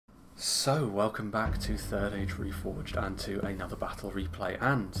So, welcome back to Third Age Reforged and to another battle replay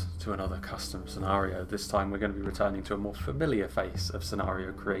and to another custom scenario. This time we're going to be returning to a more familiar face of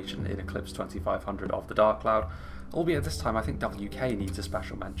scenario creation in Eclipse 2500 of the Dark Cloud, albeit this time I think WK needs a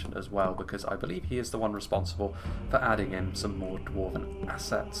special mention as well, because I believe he is the one responsible for adding in some more Dwarven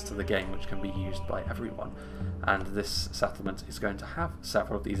assets to the game which can be used by everyone. And this settlement is going to have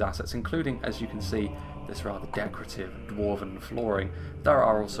several of these assets, including, as you can see, this rather decorative Dwarven flooring. There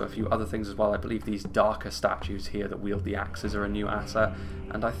are also a few other things as well. I believe these darker statues here that wield the axes are a new asset,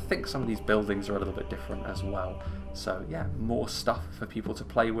 and I think some of these buildings are a little bit different as well. So yeah, more stuff for people to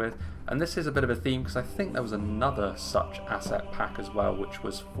play with. And this is a bit of a theme because I think there was another such asset pack as well, which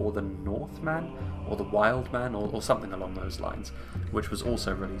was for the Northmen or the Wildmen or something along those lines, which was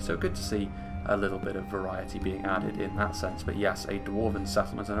also released. So good to see a little bit of variety being added in that sense. But yes, a Dwarven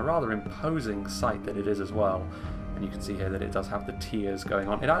settlement, and a rather imposing sight that it is as well. And you can see here that it does have the tiers going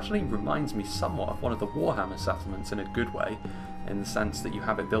on. It actually reminds me somewhat of one of the Warhammer settlements in a good way, in the sense that you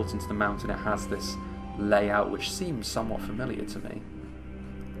have it built into the mountain. It has this layout which seems somewhat familiar to me.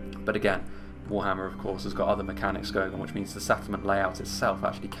 But again, Warhammer of course has got other mechanics going on, which means the settlement layout itself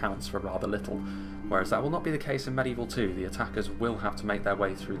actually counts for rather little, whereas that will not be the case in Medieval 2. The attackers will have to make their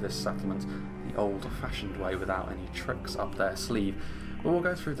way through this settlement the old-fashioned way without any tricks up their sleeve. But we'll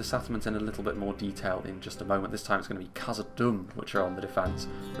go through the settlement in a little bit more detail in just a moment. This time it's going to be Khazad-Dum which are on the defence.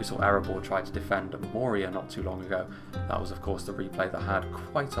 We saw Erebor try to defend Moria not too long ago. That was of course the replay that had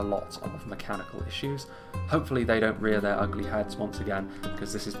quite a lot of mechanical issues. Hopefully they don't rear their ugly heads once again,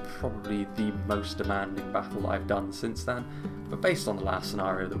 because this is probably the most demanding battle I've done since then. But based on the last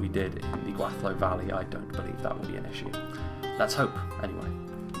scenario that we did in the GABILGATHOL Valley, I don't believe that will be an issue. Let's hope, anyway.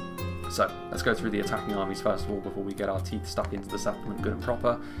 So, let's go through the attacking armies first of all before we get our teeth stuck into the settlement good and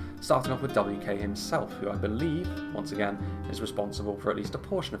proper, starting off with WK himself, who I believe, once again, is responsible for at least a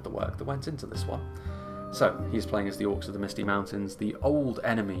portion of the work that went into this one. So, he's playing as the Orcs of the Misty Mountains, the old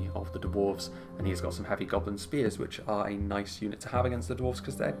enemy of the Dwarves, and he's got some heavy goblin spears, which are a nice unit to have against the Dwarves,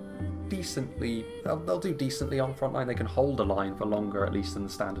 because they're they'll do decently on the front line. They can hold a line for longer, at least, than the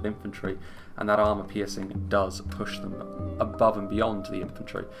standard infantry, and that armour piercing does push them above and beyond the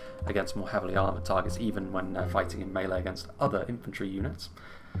infantry against more heavily armoured targets, even when they're fighting in melee against other infantry units.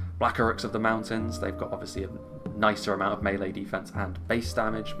 Black Orcs of the Mountains, they've got obviously a nicer amount of melee defense and base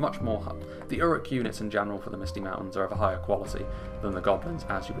damage, much more. The Uruk units in general for the Misty Mountains are of a higher quality than the Goblins,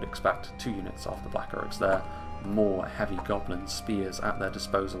 as you would expect. 2 units of the Black Uruks there, more heavy Goblin spears at their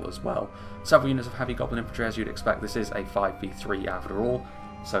disposal as well. Several units of heavy Goblin infantry, as you'd expect. This is a 5v3 after all,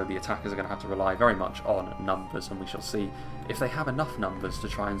 so the attackers are going to have to rely very much on numbers, and we shall see if they have enough numbers to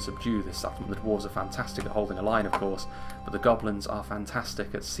try and subdue this settlement. The Dwarves are fantastic at holding a line, of course, but the Goblins are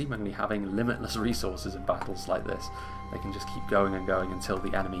fantastic at seemingly having limitless resources in battles like this. They can just keep going and going until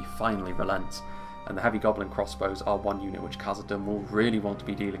the enemy finally relents. And the heavy Goblin crossbows are one unit which Khazad-Dum will really want to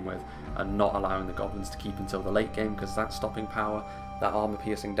be dealing with, and not allowing the Goblins to keep until the late game, because that stopping power, that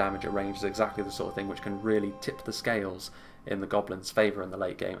armour-piercing damage at range is exactly the sort of thing which can really tip the scales in the Goblins' favour in the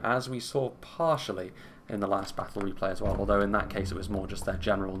late game, as we saw partially in the last battle replay as well, although in that case it was more just their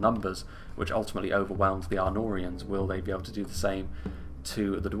general numbers which ultimately overwhelmed the Arnorians. Will they be able to do the same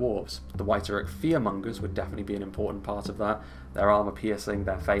to the Dwarves? The White Uruk Fearmongers would definitely be an important part of that. Their armour piercing,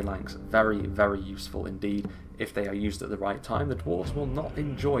 their phalanx, very, very useful indeed if they are used at the right time. The Dwarves will not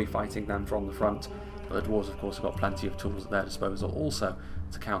enjoy fighting them from the front, but the Dwarves of course have got plenty of tools at their disposal also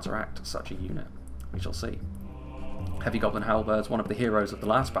to counteract such a unit. We shall see. Heavy Goblin Halberds, one of the heroes of the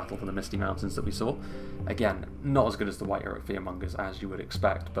last battle for the Misty Mountains that we saw. Again, not as good as the White Uruk Fearmongers as you would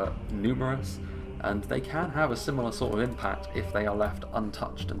expect, but numerous, and they can have a similar sort of impact if they are left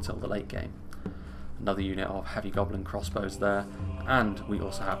untouched until the late game. Another unit of heavy Goblin crossbows there, and we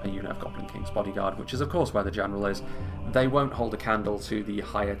also have a unit of Goblin King's Bodyguard, which is of course where the general is. They won't hold a candle to the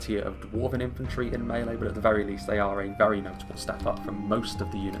higher tier of Dwarven infantry in melee, but at the very least they are a very notable step up from most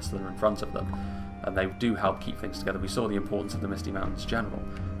of the units that are in front of them, and they do help keep things together. We saw the importance of the Misty Mountains general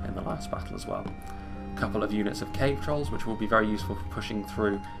in the last battle as well. A couple of units of Cave Trolls, which will be very useful for pushing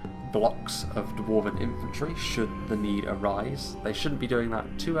through blocks of Dwarven infantry should the need arise. They shouldn't be doing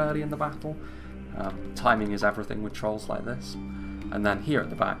that too early in the battle. Timing is everything with trolls like this. And then here at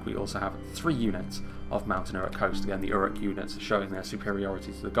the back we also have 3 units of Mountain Uruk Host. Again, the Uruk units showing their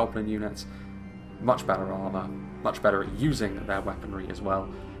superiority to the Goblin units. Much better armour, much better at using their weaponry as well.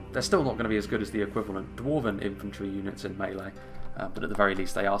 They're still not going to be as good as the equivalent Dwarven infantry units in melee, but at the very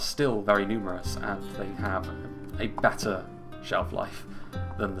least they are still very numerous, and they have a better shelf life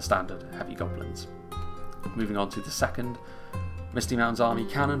than the standard heavy Goblins. Moving on to the second Misty Mountains army,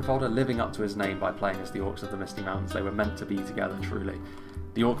 Cannon Fodder, living up to his name by playing as the Orcs of the Misty Mountains. They were meant to be together, truly.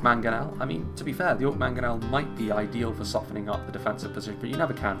 The Orc Mangonel, I mean, to be fair, the Orc Mangonel might be ideal for softening up the defensive position, but you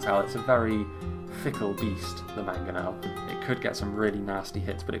never can tell. It's a very fickle beast, the Mangonel. It could get some really nasty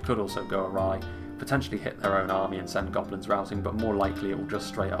hits, but it could also go awry, potentially hit their own army and send goblins routing, but more likely it will just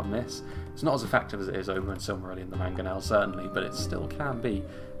straight up miss. It's not as effective as it is over in Silmarillion, the Mangonel, certainly, but it still can be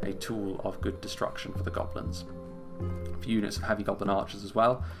a tool of good destruction for the goblins. A few units of heavy goblin archers as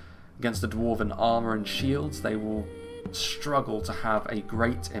well. Against the dwarven armour and shields, they will struggle to have a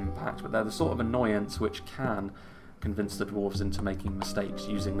great impact, but they're the sort of annoyance which can convince the dwarves into making mistakes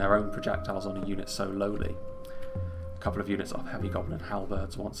using their own projectiles on a unit so lowly. A couple of units of heavy goblin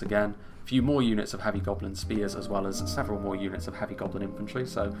halberds once again, a few more units of heavy goblin spears, as well as several more units of heavy goblin infantry,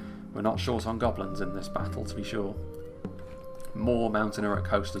 so we're not short on goblins in this battle, to be sure. More mountaineer at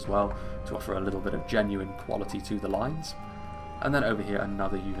coast as well, to offer a little bit of genuine quality to the lines. And then over here,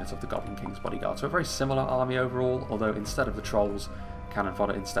 another unit of the Goblin King's bodyguard. So a very similar army overall, although instead of the trolls, Cannon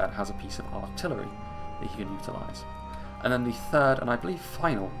Fodder instead has a piece of artillery that he can utilise. And then the third, and I believe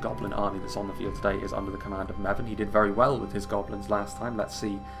final, Goblin army that's on the field today is under the command of Mevin. He did very well with his goblins last time. Let's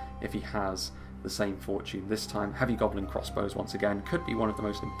see if he has the same fortune this time. Heavy Goblin crossbows, once again, could be one of the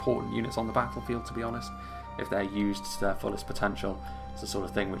most important units on the battlefield, to be honest, if they're used to their fullest potential. It's the sort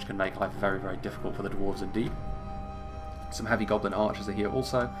of thing which can make life very, very difficult for the dwarves indeed. Some heavy goblin archers are here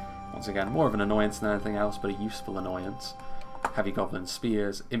also. Once again, more of an annoyance than anything else, but a useful annoyance. Heavy goblin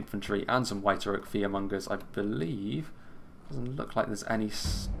spears, infantry, and some whiter oak fearmongers. I believe doesn't look like there's any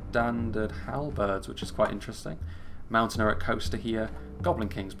standard halberds, which is quite interesting. Mountaineer at coast are here. Goblin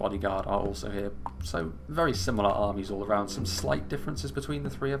King's bodyguard are also here. So very similar armies all around. Some slight differences between the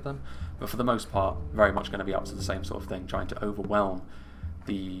three of them, but for the most part, very much going to be up to the same sort of thing, trying to overwhelm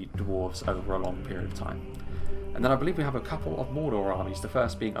the dwarves over a long period of time. And then I believe we have a couple of Mordor armies, the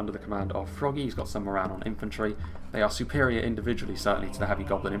first being under the command of Froggy. He's got some Moran on infantry. They are superior individually, certainly, to the heavy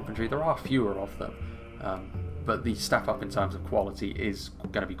goblin infantry. There are fewer of them, but the step up in terms of quality is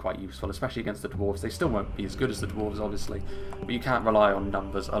going to be quite useful, especially against the dwarves. They still won't be as good as the dwarves, obviously, but you can't rely on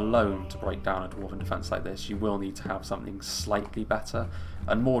numbers alone to break down a dwarven defence like this. You will need to have something slightly better,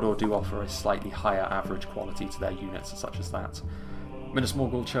 and Mordor do offer a slightly higher average quality to their units, such as that. Minas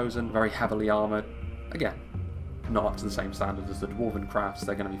Morgul Chosen, very heavily armoured. Again, not up to the same standard as the dwarven crafts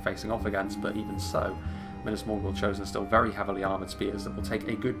they're going to be facing off against, but even so, Minas Morgul Chosen still very heavily armoured spears that will take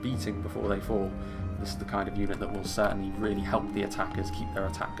a good beating before they fall. This is the kind of unit that will certainly really help the attackers keep their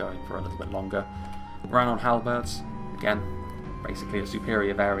attack going for a little bit longer. Ran on halberds, again, basically a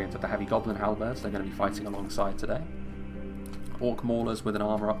superior variant of the heavy goblin halberds they're going to be fighting alongside today. Orc maulers with an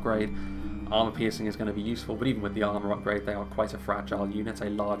armour upgrade. Armour piercing is going to be useful, but even with the armour upgrade, they are quite a fragile unit,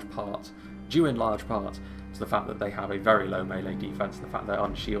 due in large part to the fact that they have a very low melee defense, the fact they're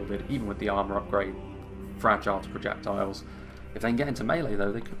unshielded, even with the armour upgrade, fragile to projectiles. If they can get into melee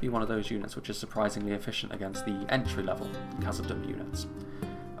though, they could be one of those units which is surprisingly efficient against the entry-level Khazad-Dum units.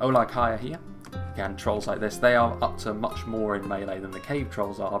 Olag Kai are here. Again, trolls like this, they are up to much more in melee than the cave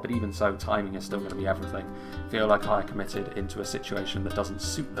trolls are, but even so, timing is still going to be everything. If the Olag Kai are committed into a situation that doesn't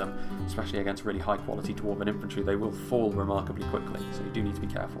suit them, especially against really high-quality dwarven infantry, they will fall remarkably quickly, so you do need to be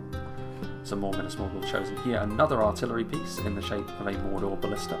careful. Some more Minas Morgul Chosen here. Another artillery piece in the shape of a Mordor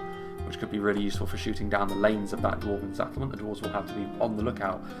ballista, which could be really useful for shooting down the lanes of that dwarven settlement. The dwarves will have to be on the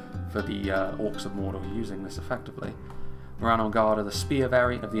lookout for the orcs of Mordor using this effectively. Moran on guard are the spear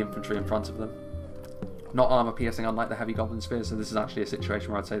variant of the infantry in front of them. Not armour piercing, unlike the heavy goblin spears, so this is actually a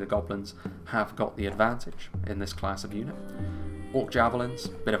situation where I'd say the goblins have got the advantage in this class of unit. Orc javelins,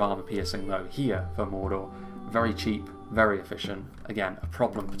 bit of armour piercing though here for Mordor. Very cheap, very efficient. Again, a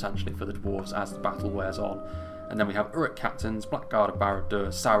problem potentially for the dwarves as the battle wears on. And then we have Uruk Captains, Blackguard of Barad-dûr,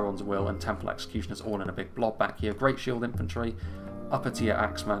 Sauron's Will, and Temple Executioners all in a big blob back here. Great Shield Infantry, upper tier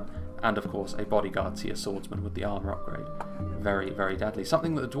Axemen, and of course a Bodyguard tier Swordsman with the armour upgrade. Very, very deadly.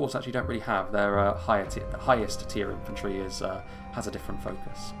 Something that the dwarves actually don't really have. Their highest tier infantry has a different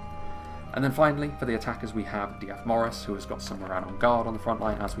focus. And then finally, for the attackers, we have D.F. Morris, who has got some Moran on guard on the front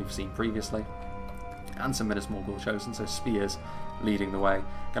line, as we've seen previously, and some Minas Morgul Chosen, so spears leading the way,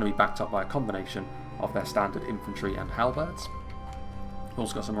 going to be backed up by a combination of their standard infantry and halberds. We've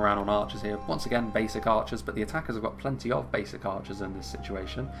also got some Moran on archers here. Once again, basic archers, but the attackers have got plenty of basic archers in this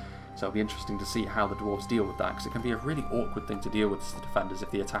situation, so it'll be interesting to see how the dwarves deal with that, because it can be a really awkward thing to deal with as the defenders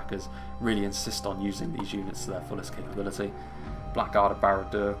if the attackers really insist on using these units to their fullest capability. Blackguard of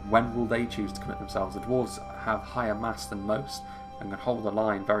Barad-dûr, when will they choose to commit themselves? The dwarves have higher mass than most and can hold the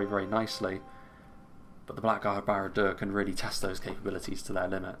line very, very nicely, but the Blackguard of Barad-dûr can really test those capabilities to their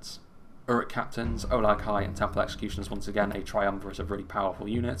limits. Uruk Captains, Olag Kai, and Temple Executioners, once again a triumvirate of really powerful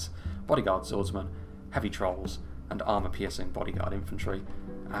units. Bodyguard Swordsmen, Heavy Trolls, and armour-piercing bodyguard infantry,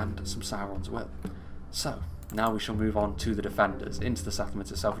 and some Sauron's Will. So, now we shall move on to the defenders, into the settlement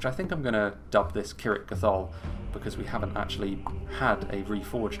itself, which I think I'm going to dub this GABILGATHOL, because we haven't actually had a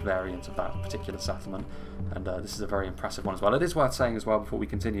Reforged variant of that particular settlement, and this is a very impressive one as well. It is worth saying as well, before we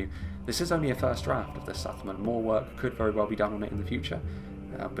continue, this is only a first draft of this settlement. More work could very well be done on it in the future,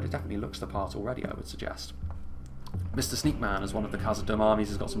 but it definitely looks the part already, I would suggest. Mr. Sneakman, as one of the Khazad-Dum armies,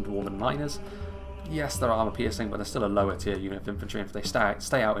 has got some Dwarven miners. Yes, they're armour-piercing, but they're still a lower tier unit of infantry, and if they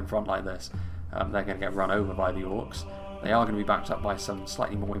stay out in front like this, they're going to get run over by the orcs. They are going to be backed up by some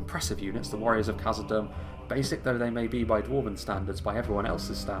slightly more impressive units, the Warriors of Khazad-Dum. Basic though they may be by Dwarven standards, by everyone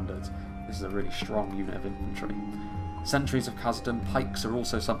else's standards, this is a really strong unit of infantry. Sentries of Khazad-Dum pikes are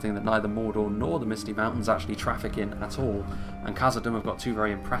also something that neither Mordor nor the Misty Mountains actually traffic in at all, and Khazad-Dum have got two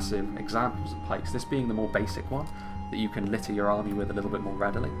very impressive examples of pikes, this being the more basic one, that you can litter your army with a little bit more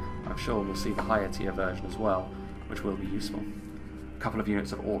readily. I'm sure we'll see the higher tier version as well, which will be useful. A couple of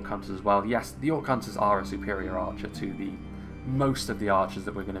units of Orc Hunters as well. Yes, the Orc Hunters are a superior archer to the most of the archers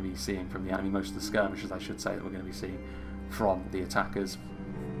that we're going to be seeing from the enemy, most of the skirmishers I should say that we're going to be seeing from the attackers.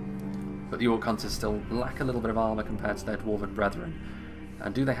 But the Orc Hunters still lack a little bit of armour compared to their Dwarven brethren,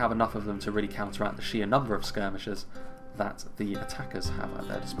 and do they have enough of them to really counteract the sheer number of skirmishers that the attackers have at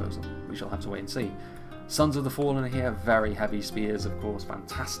their disposal? We shall have to wait and see. Sons of the Fallen are here, very heavy spears of course,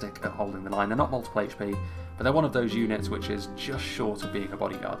 fantastic at holding the line. They're not multiple HP, but they're one of those units which is just short of being a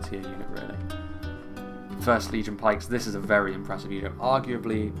bodyguard tier unit really. First Legion Pikes, this is a very impressive unit.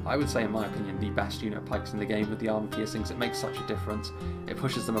 Arguably, I would say in my opinion, the best unit of pikes in the game with the armour piercings. It makes such a difference. It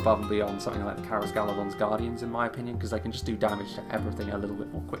pushes them above and beyond something like the Khazad-Dum's Guardians in my opinion, because they can just do damage to everything a little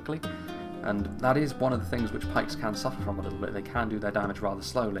bit more quickly. And that is one of the things which pikes can suffer from a little bit. They can do their damage rather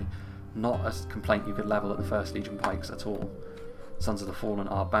slowly. Not a complaint you could level at the First Legion Pikes at all. Sons of the Fallen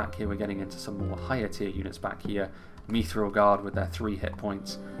are back here. We're getting into some more higher tier units back here. Mithril Guard with their 3 hit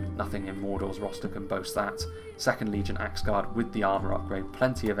points. Nothing in Mordor's roster can boast that. Second Legion Axe Guard with the armour upgrade.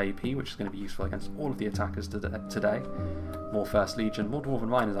 Plenty of AP, which is going to be useful against all of the attackers today. More First Legion. More Dwarven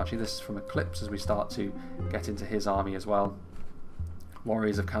Miners actually. This is from Eclipse as we start to get into his army as well.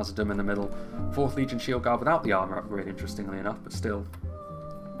 Warriors of Khazad-Dum in the middle. 4th Legion Shield Guard without the armour upgrade, interestingly enough, but still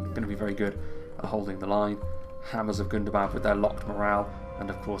going to be very good at holding the line. Hammers of Gundabad with their locked morale, and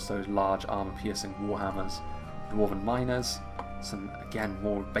of course those large armour-piercing warhammers. Dwarven Miners, some again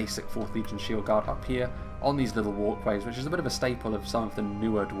more basic 4th Legion Shield Guard up here on these little walkways, which is a bit of a staple of some of the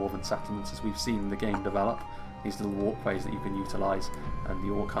newer Dwarven settlements as we've seen the game develop. These little walkways that you can utilise, and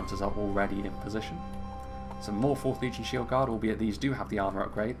the Orc Hunters are already in position. Some more 4th Legion Shield Guard, albeit these do have the armour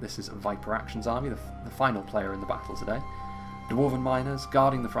upgrade. This is Viper Action's army, the final player in the battle today. Dwarven Miners,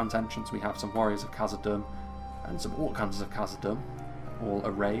 guarding the front entrance we have some Warriors of Khazad-Dum and some Orc Hunters of Khazad-Dum, all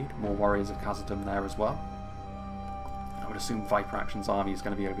arrayed, more Warriors of Khazad-Dum there as well. I would assume Viper Action's army is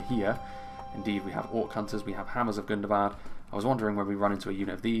going to be over here. Indeed, we have Orc Hunters, we have Hammers of Gundabad. I was wondering when we run into a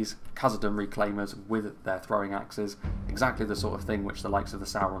unit of these, Khazad-Dum Reclaimers with their throwing axes, exactly the sort of thing which the likes of the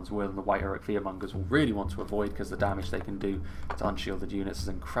Sauron's Will and the White Eric Fearmongers will really want to avoid, because the damage they can do to unshielded units is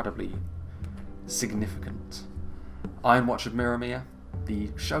incredibly significant. Ironwatch of Miramir, the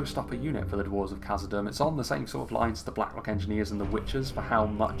showstopper unit for the Dwarves of Khazad-Dum. It's on the same sort of lines as the Blackrock Engineers and the Witchers for how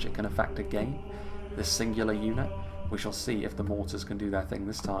much it can affect a game, this singular unit. We shall see if the Mortars can do their thing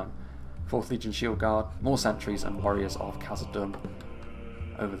this time. 4th Legion Shield Guard, more sentries and Warriors of Khazad-Dum.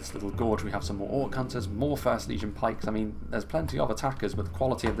 Over this little gorge we have some more Orc Hunters, more 1st Legion Pikes. I mean, there's plenty of attackers, but the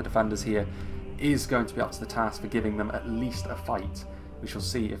quality of the defenders here is going to be up to the task for giving them at least a fight. We shall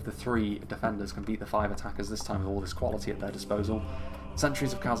see if the 3 defenders can beat the 5 attackers this time with all this quality at their disposal.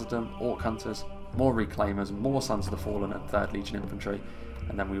 Sentries of Khazad-Dum, Orc Hunters, more Reclaimers, more Sons of the Fallen and 3rd Legion Infantry.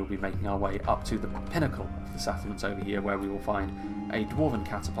 And then we will be making our way up to the pinnacle of the settlements over here, where we will find a Dwarven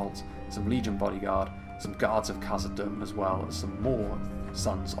Catapult, some Legion Bodyguard, some Guards of Khazad-Dum, as well as some more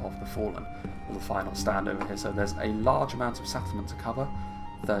Sons of the Fallen. A little final stand over here, so there's a large amount of settlement to cover.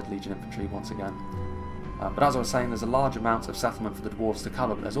 3rd Legion Infantry once again. But as I was saying, there's a large amount of settlement for the Dwarves to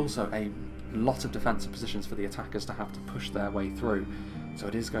cover, but there's also a lot of defensive positions for the attackers to have to push their way through. So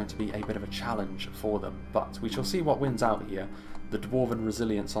it is going to be a bit of a challenge for them, but we shall see what wins out here. The Dwarven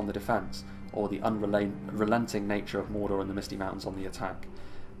resilience on the defence, or the unrelenting nature of Mordor and the Misty Mountains on the attack.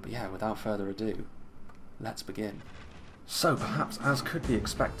 But yeah, without further ado, let's begin. So perhaps as could be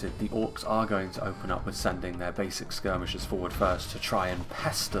expected, the Orcs are going to open up with sending their basic skirmishers forward first to try and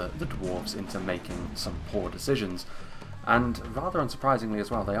pester the Dwarves into making some poor decisions. And rather unsurprisingly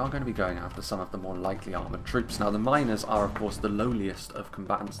as well, they are going to be going after some of the more lightly armoured troops. Now the miners are of course the lowliest of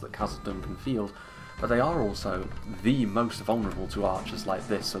combatants that Khazad-Dum can field, but they are also the most vulnerable to archers like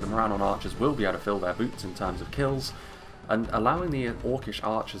this, so the Morannon archers will be able to fill their boots in terms of kills, and allowing the Orcish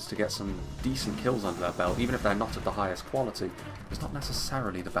archers to get some decent kills under their belt, even if they're not of the highest quality, is not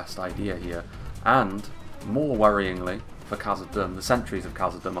necessarily the best idea here. And, more worryingly, for Khazad-Dum, the sentries of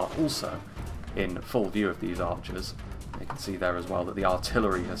Khazad-Dum are also in full view of these archers. You can see there as well that the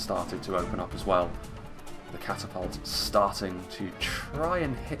artillery has started to open up as well. The catapult starting to try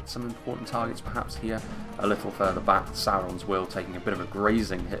and hit some important targets perhaps here. A little further back, Sauron's Will taking a bit of a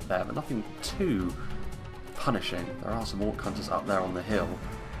grazing hit there, but nothing too punishing. There are some Orc Hunters up there on the hill,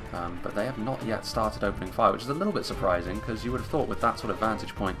 but they have not yet started opening fire, which is a little bit surprising, because you would have thought with that sort of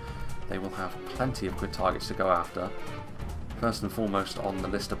vantage point they will have plenty of good targets to go after. First and foremost on the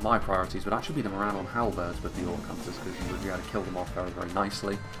list of my priorities would actually be the Morannon Halberds with the Orc Hunters, because you would be able to kill them off very, very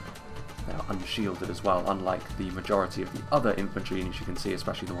nicely. They are unshielded as well, unlike the majority of the other infantry units you can see,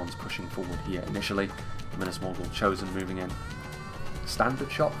 especially the ones pushing forward here initially. The Minas Morgul Chosen moving in.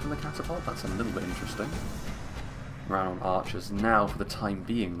 Standard shot from the catapult, that's a little bit interesting. Morannon archers now, for the time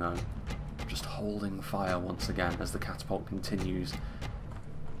being though, just holding fire once again as the catapult continues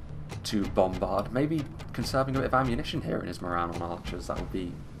to bombard. Maybe conserving a bit of ammunition here in his Morannon archers, that would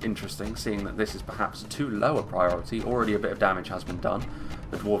be interesting, seeing that this is perhaps too low a priority. Already a bit of damage has been done.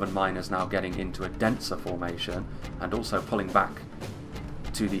 The Dwarven miners now getting into a denser formation and also pulling back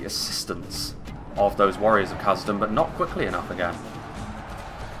to the assistance of those warriors of Khazad-Dum, but not quickly enough again.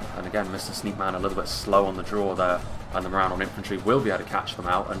 And again, Mr. Sneakman a little bit slow on the draw there, and the Morannon infantry will be able to catch them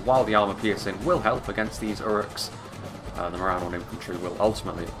out, and while the armor piercing will help against these Uruks, the Morannon infantry will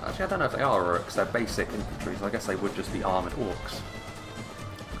ultimately... Actually, I don't know if they are Uruks, they're basic infantry, so I guess they would just be armoured Orcs.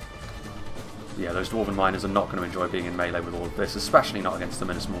 Yeah, those Dwarven miners are not going to enjoy being in melee with all of this, especially not against the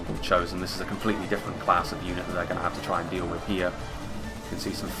Minas Morgul Chosen. This is a completely different class of unit that they're going to have to try and deal with here. You can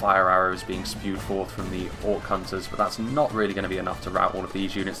see some fire arrows being spewed forth from the Orc Hunters, but that's not really going to be enough to rout all of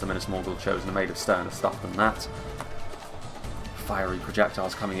these units. The Minas Morgul Chosen are made of sterner stuff than that. Fiery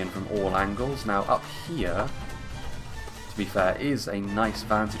projectiles coming in from all angles. Now up here, to be fair, is a nice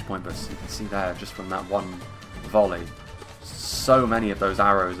vantage point, but you can see there, just from that one volley, so many of those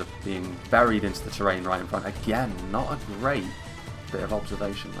arrows are being buried into the terrain right in front. Again, not a great bit of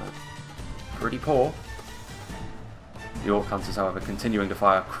observation there. Pretty poor. The Orc Hunters, however, continuing to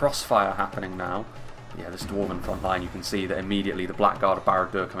fire. Crossfire happening now. Yeah, this Dwarven front line, you can see that immediately the Blackguard of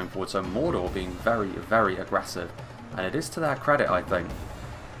Barad-dûr coming forward, so Mordor being very, very aggressive. And it is to their credit, I think,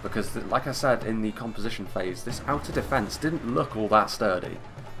 because, like I said, in the composition phase, this outer defence didn't look all that sturdy.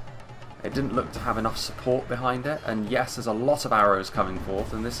 It didn't look to have enough support behind it, and yes, there's a lot of arrows coming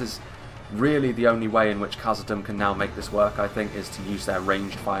forth, and this is really the only way in which Khazad-Dum can now make this work, I think, is to use their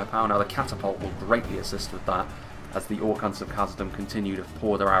ranged firepower. Now the catapult will greatly assist with that, as the Orc Hunters of Khazad-Dum continue to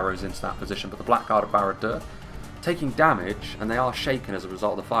pour their arrows into that position, but the Blackguard of Barad-dûr taking damage, and they are shaken as a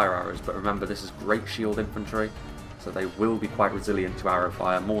result of the fire arrows, but remember, this is great shield infantry, so they will be quite resilient to arrow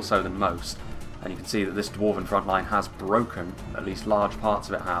fire, more so than most. And you can see that this Dwarven front line has broken, at least large parts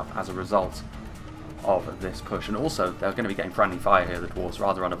of it have, as a result of this push. And also, they're going to be getting friendly fire here, the Dwarves,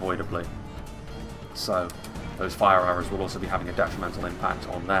 rather unavoidably. So, those fire arrows will also be having a detrimental impact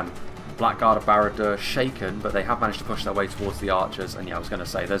on them. Blackguard of Barad-dûr shaken, but they have managed to push their way towards the archers. And yeah, I was going to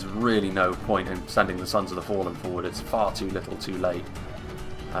say, there's really no point in sending the Sons of the Fallen forward. It's far too little too late.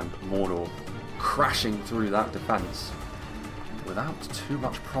 And Mordor crashing through that defence without too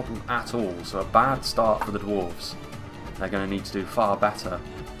much problem at all. So a bad start for the Dwarves. They're going to need to do far better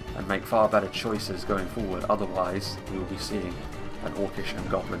and make far better choices going forward. Otherwise, we will be seeing an Orcish and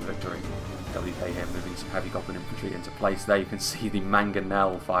Goblin victory. WK here moving some heavy Goblin infantry into place. There you can see the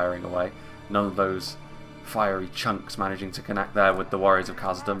Mangonel firing away. None of those fiery chunks managing to connect there with the warriors of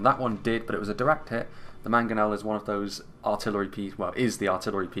Khazad-Dum. That one did, but it was a direct hit. The Mangonel is one of those artillery piece, well, is the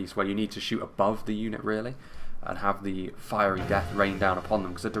artillery piece where you need to shoot above the unit really, and have the fiery death rain down upon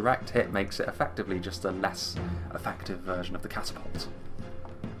them, because a direct hit makes it effectively just a less effective version of the catapult.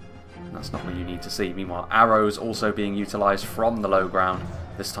 And that's not what you need to see. Meanwhile, arrows also being utilised from the low ground,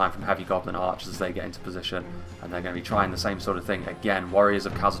 this time from heavy Goblin archers as they get into position, and they're going to be trying the same sort of thing again. Warriors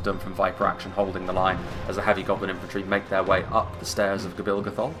of Khazad-Dum from Viper Action holding the line as the heavy Goblin infantry make their way up the stairs of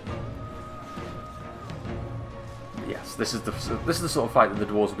GABILGATHOL. Yes, this is the sort of fight that the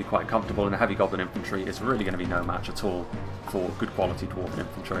Dwarves will be quite comfortable in. The heavy Goblin infantry is really going to be no match at all for good quality Dwarven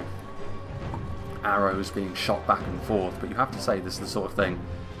infantry. Arrows being shot back and forth, but you have to say this is the sort of thing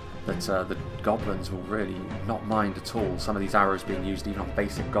that the Goblins will really not mind at all. Some of these arrows being used even on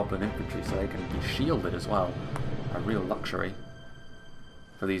basic Goblin infantry, so they can be shielded as well. A real luxury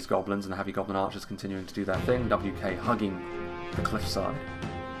for these Goblins, and the heavy Goblin archers continuing to do their thing. WK hugging the cliffside.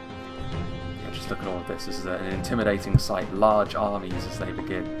 Just look at all of this. This is an intimidating sight. Large armies as they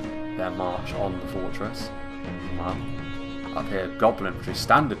begin their march on the fortress. Well, up here, goblin infantry,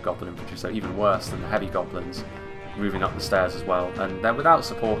 standard goblin infantry, so even worse than the heavy goblins, moving up the stairs as well. And they're without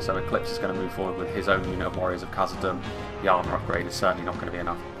support, so Eclipse is going to move forward with his own unit of warriors of Khazad-Dum. The armour upgrade is certainly not going to be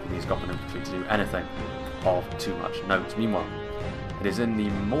enough for these goblin infantry to do anything of too much note. Meanwhile, it is in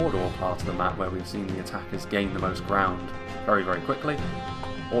the Mordor part of the map where we've seen the attackers gain the most ground very, very quickly.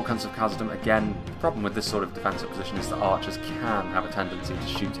 Orcans of Khazad-Dum, again, the problem with this sort of defensive position is that archers can have a tendency to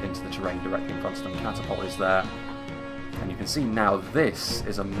shoot into the terrain directly in front of them. Catapult is there, and you can see now this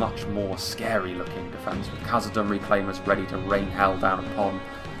is a much more scary looking defence, with Khazad-Dum Reclaimers ready to rain hell down upon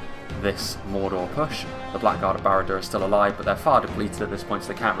this Mordor push. The Blackguard of Barad-dûr are still alive, but they're far depleted at this point,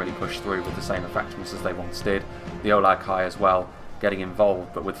 so they can't really push through with the same effectiveness as they once did. The Olag Kai as well getting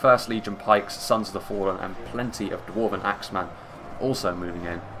involved, but with 1st Legion Pikes, Sons of the Fallen, and plenty of Dwarven Axemen also moving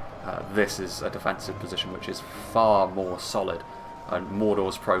in, this is a defensive position which is far more solid, and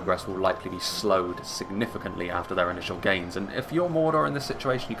Mordor's progress will likely be slowed significantly after their initial gains. And if you're Mordor in this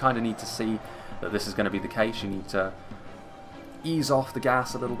situation, you kind of need to see that this is going to be the case. You need to ease off the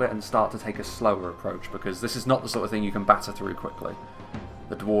gas a little bit and start to take a slower approach, because this is not the sort of thing you can batter through quickly.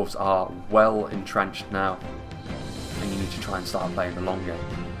 The dwarves are well entrenched now, and you need to try and start playing the long game,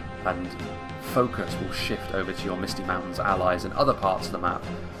 and focus will shift over to your Misty Mountains allies in other parts of the map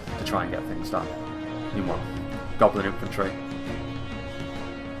to try and get things done. Meanwhile, Goblin Infantry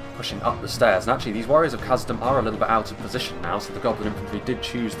pushing up the stairs, and actually these warriors of Khazad-Dum are a little bit out of position now, so the Goblin Infantry did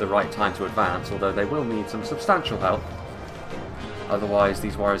choose the right time to advance, although they will need some substantial help. Otherwise,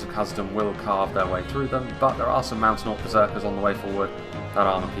 these warriors of Khazad-Dum will carve their way through them, but there are some Mountain Orc Berserkers on the way forward. That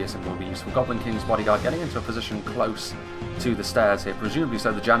armour piercing will be useful. Goblin King's Bodyguard getting into a position close to the stairs here, presumably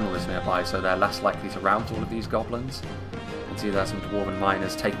so the General is nearby, so they're less likely to rout all of these goblins. You can see there's some Dwarven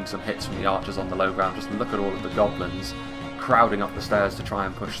Miners taking some hits from the archers on the low ground. Just look at all of the goblins crowding up the stairs to try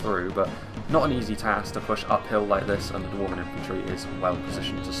and push through, but not an easy task to push uphill like this, and the Dwarven Infantry is well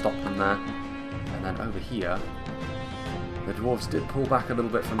positioned to stop them there. And then over here, the dwarves did pull back a little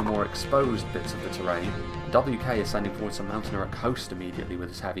bit from the more exposed bits of the terrain. WK is sending forward some Mountaineer at Coast immediately with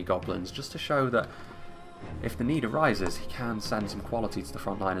his heavy goblins, just to show that if the need arises, he can send some quality to the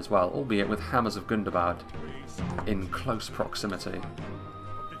front line as well, albeit with Hammers of Gundabad in close proximity.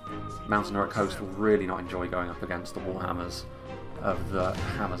 Mountaineer at Coast will really not enjoy going up against the Warhammers of the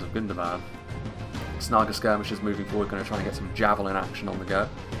Hammers of Gundabad. Snaga Skirmishers moving forward, going to try and get some javelin action on the go.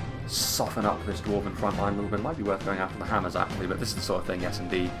 Soften up this dwarven front line a little bit. Might be worth going after the hammers actually, but this is the sort of thing, yes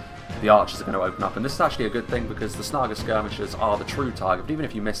indeed, the archers are going to open up, and this is actually a good thing because the Snaga Skirmishers are the true target, but even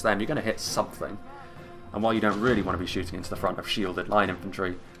if you miss them, you're going to hit something. And while you don't really want to be shooting into the front of shielded line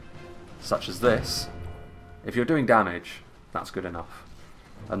infantry, such as this, if you're doing damage, that's good enough.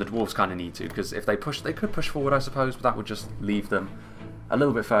 And the dwarves kind of need to, because if they push, they could push forward I suppose, but that would just leave them a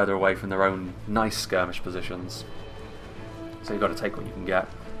little bit further away from their own nice skirmish positions. So you've got to take what you can get.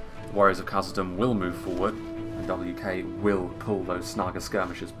 Warriors of Khazad-Dum will move forward, and WK will pull those Snaga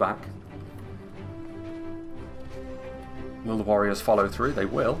Skirmishers back. Will the warriors follow through? They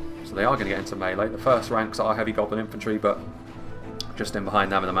will, so they are going to get into melee. The first ranks are heavy goblin infantry, but just in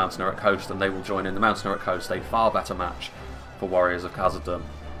behind them are the Mountaineer at Coast, and they will join in. The Mountaineer at Coast, a far better match for warriors of Khazad-Dum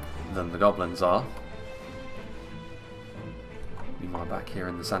than the goblins are. Meanwhile, back here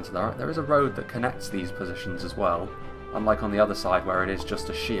in the centre there is a road that connects these positions as well, unlike on the other side where it is just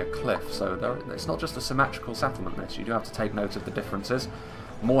a sheer cliff, so it's not just a symmetrical settlement this, you do have to take note of the differences.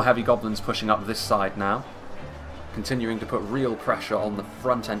 More heavy goblins pushing up this side now, continuing to put real pressure on the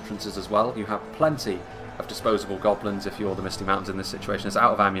front entrances as well. You have plenty of disposable goblins if you're the Misty Mountains in this situation. There's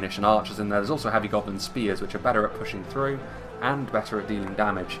out of ammunition archers in there, there's also heavy goblin spears which are better at pushing through and better at dealing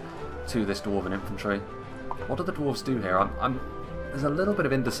damage to this dwarven infantry. What do the dwarves do here? There's a little bit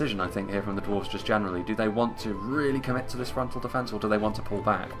of indecision, I think, here from the dwarves just generally. Do they want to really commit to this frontal defence, or do they want to pull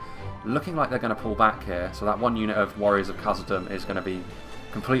back? Looking like they're going to pull back here, so that one unit of warriors of Khazad-Dum is going to be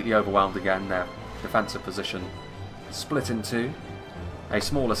completely overwhelmed again. Their defensive position split in two. A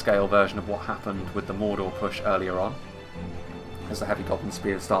smaller scale version of what happened with the Mordor push earlier on, as the heavy goblin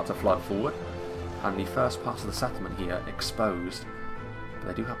spears start to flood forward. And the first part of the settlement here exposed. But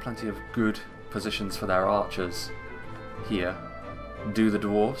they do have plenty of good positions for their archers here. Do the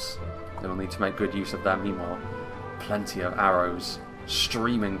dwarves? They will need to make good use of them. Meanwhile, plenty of arrows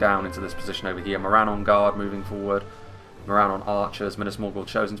streaming down into this position over here. Moran on guard moving forward. Moran on archers. Minas Morgul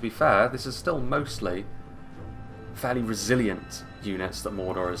chosen. To be fair, this is still mostly fairly resilient units that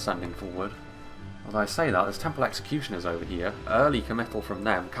Mordor is sending forward. Although I say that, there's Temple Executioners over here. Early committal from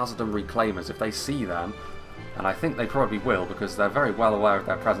them. Khazad-Dum Reclaimers, if they see them, And I think they probably will, because they're very well aware of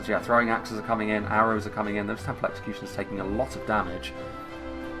their presence. Yeah, throwing axes are coming in, arrows are coming in, those Temple Executioners taking a lot of damage.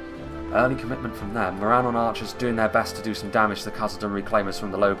 Early commitment from them. Moranon Archers doing their best to do some damage to the Khazad-Dum Reclaimers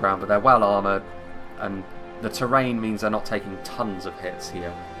from the low ground, but they're well armoured, and the terrain means they're not taking tons of hits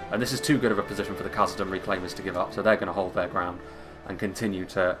here. And this is too good of a position for the Khazad-Dum Reclaimers to give up, so they're going to hold their ground and continue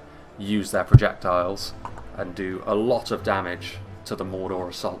to use their projectiles and do a lot of damage to the Mordor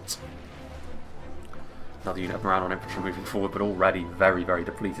assault. Another unit of Moranon infantry moving forward, but already very, very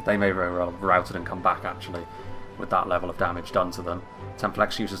depleted. They may very well have routed and come back, actually, with that level of damage done to them. Temple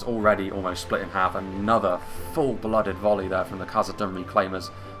Executors already almost split in half. Another full-blooded volley there from the Khazad-Dum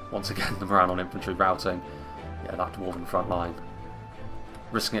Reclaimers. Once again, the Moranon infantry routing. Yeah, that dwarven front line.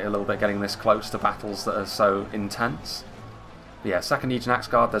 Risking it a little bit, getting this close to battles that are so intense. But yeah, 2nd Legion Axe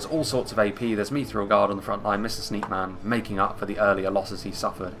Guard, there's all sorts of AP. There's Mithril Guard on the front line. Mr. Sneakman making up for the earlier losses he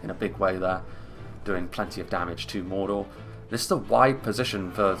suffered in a big way there, doing plenty of damage to Mordor. This is a wide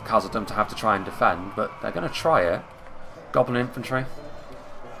position for Khazad-Dum to have to try and defend, but they're going to try it. Goblin Infantry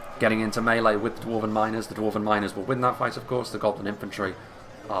getting into melee with the Dwarven Miners. The Dwarven Miners will win that fight, of course. The Goblin Infantry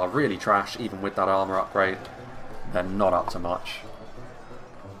are really trash, even with that armour upgrade. They're not up to much.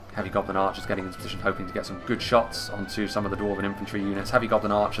 Heavy Goblin Archers getting into position, hoping to get some good shots onto some of the Dwarven Infantry units. Heavy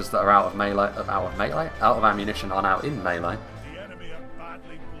Goblin Archers that are out of ammunition are now in melee.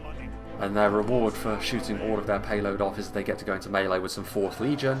 And their reward for shooting all of their payload off is they get to go into melee with some 4th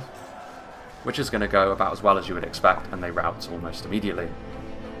Legion, which is going to go about as well as you would expect, and they rout almost immediately.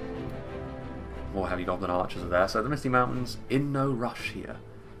 More Heavy Goblin Archers are there, so the Misty Mountains in no rush here.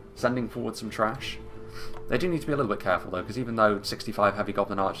 Sending forward some trash. They do need to be a little bit careful though, because even though 65 Heavy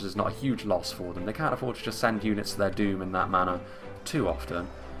Goblin Archers is not a huge loss for them, they can't afford to just send units to their doom in that manner too often.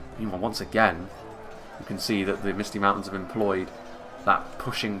 Meanwhile, once again, you can see that the Misty Mountains have employed that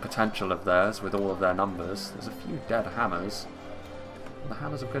pushing potential of theirs with all of their numbers. There's a few dead hammers. The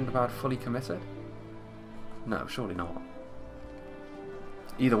hammers have been about fully committed? No, surely not.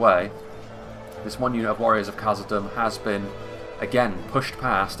 Either way, this one unit of Warriors of Khazad-Dum has been, again, pushed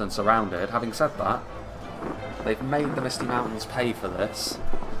past and surrounded. Having said that, they've made the Misty Mountains pay for this.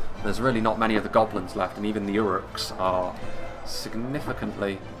 There's really not many of the goblins left, and even the Uruks are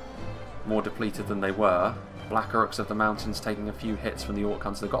significantly more depleted than they were. Black Uruks of the mountains taking a few hits from the Orc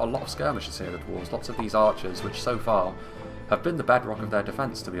Hunters. They've got a lot of skirmishes here, the dwarves. Lots of these archers, which so far have been the bedrock of their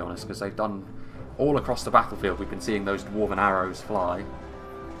defence, to be honest, because they've done all across the battlefield. We've been seeing those dwarven arrows fly.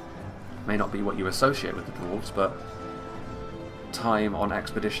 May not be what you associate with the dwarves, but time on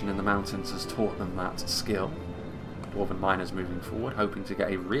expedition in the mountains has taught them that skill. Dwarven miners moving forward, hoping to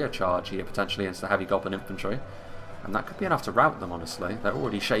get a rear charge here, potentially into the Heavy Goblin Infantry. And that could be enough to rout them, honestly. They're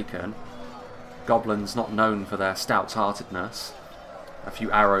already shaken. Goblins not known for their stout-heartedness. A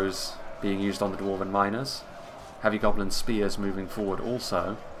few arrows being used on the Dwarven miners. Heavy Goblin spears moving forward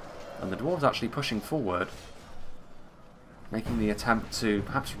also. And the dwarves actually pushing forward, making the attempt to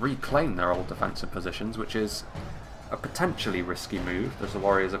perhaps reclaim their old defensive positions, which is a potentially risky move as the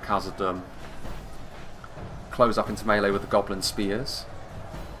Warriors of Khazad-Dum close up into melee with the Goblin spears.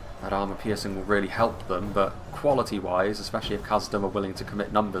 That armour piercing will really help them, but quality-wise, especially if Khazad-Dum are willing to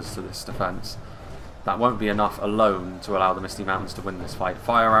commit numbers to this defence, that won't be enough alone to allow the Misty Mountains to win this fight.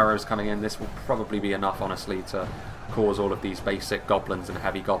 Fire arrows coming in, this will probably be enough, honestly, to cause all of these basic goblins and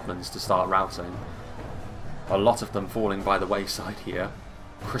heavy goblins to start routing. A lot of them falling by the wayside here.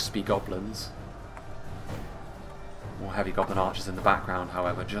 Crispy goblins. More heavy goblin archers in the background,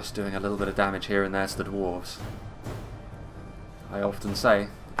 however, just doing a little bit of damage here and there to the dwarves. I often say,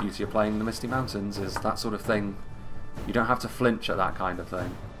 the beauty of playing the Misty Mountains is that sort of thing. You don't have to flinch at that kind of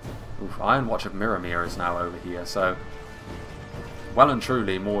thing. Oof, Iron Watch of Miramir is now over here, so well and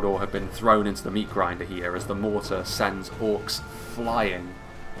truly Mordor have been thrown into the meat grinder here as the mortar sends orcs flying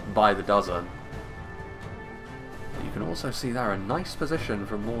by the dozen. But you can also see there a nice position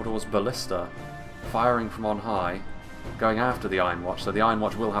from Mordor's ballista, firing from on high, going after the Iron Watch, so the Iron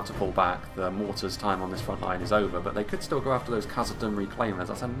Watch will have to pull back. The mortar's time on this front line is over, but they could still go after those Khazad-Dum Reclaimers.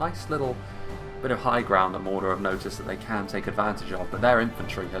 That's a nice little bit of high ground that Mordor have noticed that they can take advantage of, but their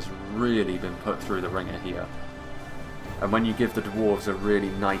infantry has really been put through the ringer here. And when you give the dwarves a really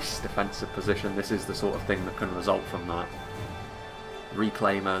nice defensive position, this is the sort of thing that can result from that.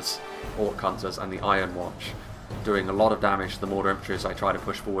 Reclaimers, Orc Hunters and the Iron Watch doing a lot of damage to the Mordor infantry as I try to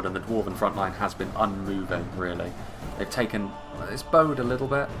push forward, and the dwarven front line has been unmoving, really. They've taken... it's bowed a little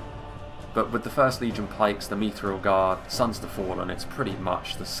bit, but with the 1st Legion Pikes, the Mithril Guard, Sons of the Fallen, it's pretty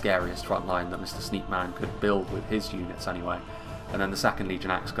much the scariest front line that Mr. Sneakman could build with his units anyway. And then the 2nd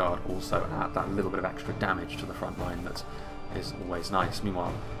Legion Axe Guard also add that little bit of extra damage to the front line that's is always nice.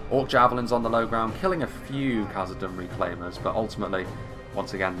 Meanwhile, Orc Javelins on the low ground, killing a few Khazad-Dum Reclaimers, but ultimately,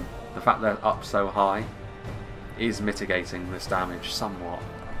 once again, the fact they're up so high is mitigating this damage somewhat.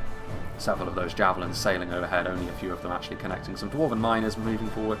 Several of those Javelins sailing overhead, only a few of them actually connecting. Some Dwarven Miners moving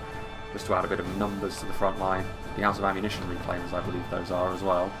forward, just to add a bit of numbers to the front line. The Out of Ammunition Reclaimers, I believe those are as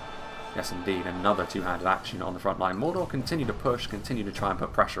well. Yes, indeed, another two-handed action on the front line. Mordor continue to push, continue to try and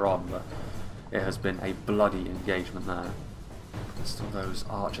put pressure on, but it has been a bloody engagement there. Still those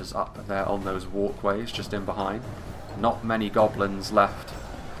archers up there on those walkways, just in behind. Not many goblins left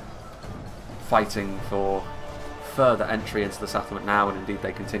fighting for further entry into the settlement now, and indeed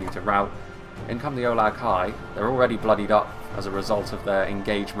they continue to rout. In come the Olag High. They're already bloodied up as a result of their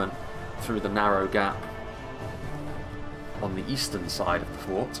engagement through the narrow gap on the eastern side of the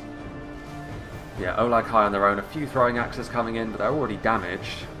fort. Yeah, Olag High on their own, a few throwing axes coming in, but they're already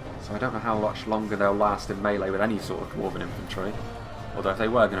damaged, so I don't know how much longer they'll last in melee with any sort of Dwarven infantry. Although if they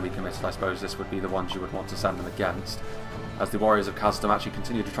were going to be committed, I suppose this would be the ones you would want to send them against, as the warriors of Khazad-Dum actually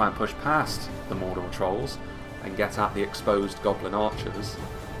continue to try and push past the Mordor trolls and get at the exposed goblin archers.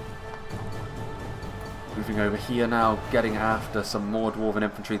 Moving over here now, getting after some more Dwarven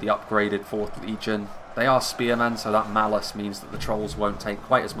infantry, the upgraded 4th Legion. They are spearmen, so that malice means that the trolls won't take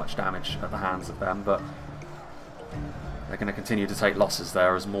quite as much damage at the hands of them, but they're going to continue to take losses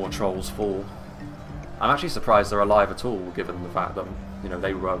there as more trolls fall. I'm actually surprised they're alive at all, given the fact that, you know,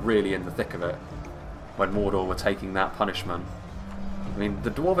 they were really in the thick of it when Mordor were taking that punishment. I mean,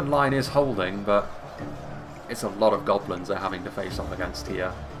 the Dwarven line is holding, but it's a lot of goblins they're having to face off against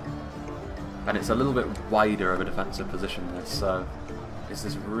here. And it's a little bit wider of a defensive position, this, so is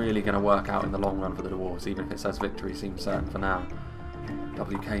this really going to work out in the long run for the Dwarves, even if it says victory seems certain for now?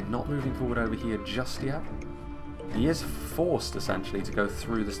 WK not moving forward over here just yet. He is forced, essentially, to go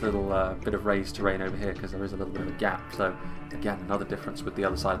through this little bit of raised terrain over here because there is a little bit of a gap. So, again, another difference with the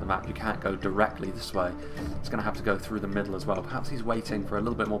other side of the map. You can't go directly this way. It's going to have to go through the middle as well. Perhaps he's waiting for a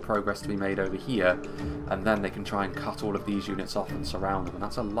little bit more progress to be made over here, and then they can try and cut all of these units off and surround them. And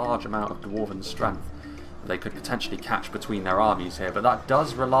that's a large amount of Dwarven strength they could potentially catch between their armies here. But that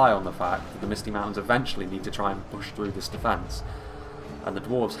does rely on the fact that the Misty Mountains eventually need to try and push through this defence. And the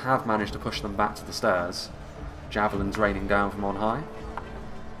Dwarves have managed to push them back to the stairs. Javelins raining down from on high.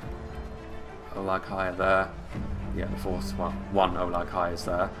 Olag High are there. Yeah, the fourth one. One Olag High is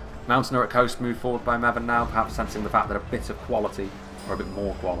there. Mountaineer at Coast move forward by Mevin now, perhaps sensing the fact that a bit of quality, or a bit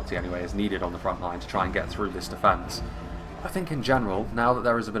more quality anyway, is needed on the front line to try and get through this defence. I think in general, now that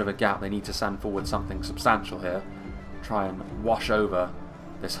there is a bit of a gap, they need to send forward something substantial here. Try and wash over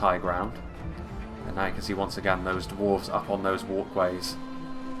this high ground. And now you can see once again those dwarves up on those walkways,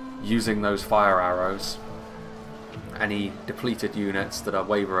 using those fire arrows. Any depleted units that are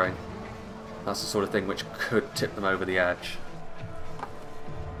wavering, that's the sort of thing which could tip them over the edge.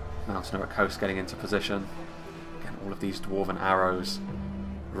 Mountaineer at Coast getting into position. Again, all of these Dwarven arrows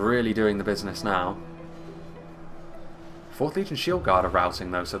really doing the business now. 4th Legion Shield Guard are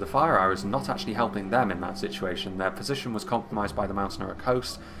routing though, so the fire arrows not actually helping them in that situation. Their position was compromised by the Mountaineer at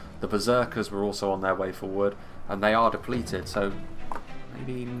Coast. The Berserkers were also on their way forward, and they are depleted, so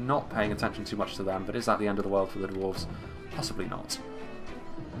maybe not paying attention too much to them, but is that the end of the world for the Dwarves? Possibly not.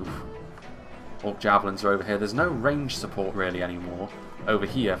 Oof. Orc Javelins are over here. There's no range support really anymore over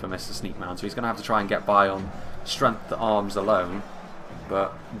here for Mr. Sneakman, so he's going to have to try and get by on strength arms alone,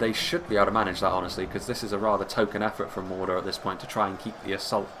 but they should be able to manage that, honestly, because this is a rather token effort from Mordor at this point to try and keep the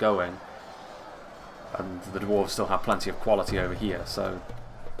assault going, and the Dwarves still have plenty of quality over here, so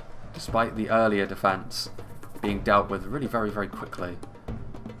despite the earlier defence being dealt with really very, very quickly,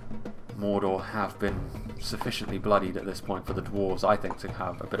 Mordor have been sufficiently bloodied at this point for the Dwarves, I think, to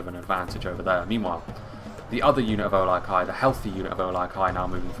have a bit of an advantage over there. Meanwhile, the other unit of Olag High, the healthy unit of Olag High, now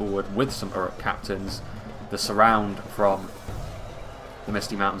moving forward with some Uruk captains. The surround from the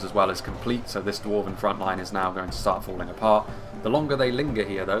Misty Mountains as well is complete, so this Dwarven front line is now going to start falling apart. The longer they linger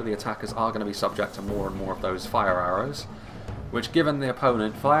here, though, the attackers are going to be subject to more and more of those fire arrows, which, given the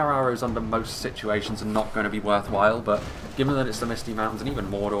opponent, fire arrows under most situations are not going to be worthwhile, but given that it's the Misty Mountains and even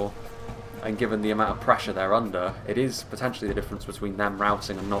Mordor, and given the amount of pressure they're under, it is potentially the difference between them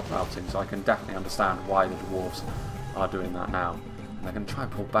routing and not routing, so I can definitely understand why the Dwarves are doing that now. And they're going to try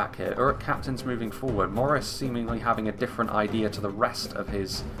and pull back here. Uruk captains moving forward. Morris seemingly having a different idea to the rest of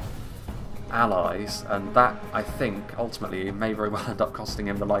his allies, and that, I think, ultimately may very well end up costing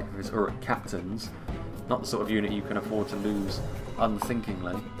him the life of his Uruk captains. Not the sort of unit you can afford to lose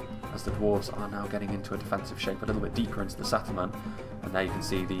unthinkingly, as the Dwarves are now getting into a defensive shape a little bit deeper into the settlement. And there you can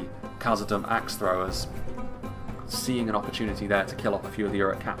see the Khazad-Dum axe throwers seeing an opportunity there to kill off a few of the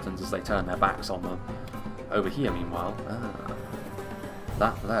Uruk captains as they turn their backs on them. Over here, meanwhile,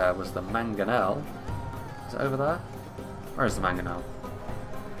 that there was the mangonel. Is it over there? Where is the mangonel?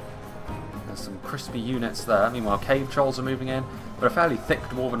 There's some crispy units there. Meanwhile, cave trolls are moving in, but a fairly thick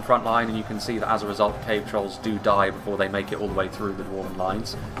dwarven front line, and you can see that as a result, cave trolls do die before they make it all the way through the dwarven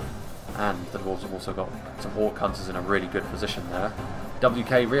lines. And the dwarves have also got some orc hunters in a really good position there.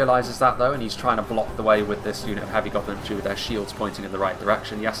 WK realises that though, and he's trying to block the way with this unit of heavy goblin infantry with their shields pointing in the right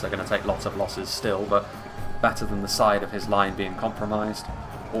direction. Yes, they're going to take lots of losses still, but better than the side of his line being compromised.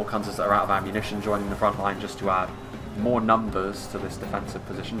 Orc hunters that are out of ammunition joining the front line just to add more numbers to this defensive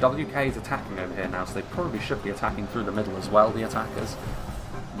position. WK is attacking over here now, so they probably should be attacking through the middle as well, the attackers,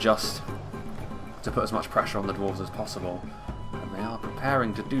 just to put as much pressure on the dwarves as possible. And they are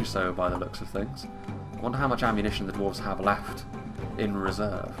preparing to do so by the looks of things. I wonder how much ammunition the dwarves have left in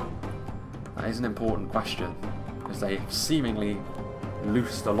reserve. That is an important question, because they've seemingly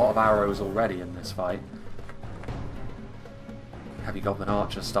loosed a lot of arrows already in this fight. Heavy goblin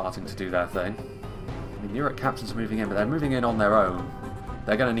archers starting to do their thing. I mean, the Uruk captains are moving in, but they're moving in on their own.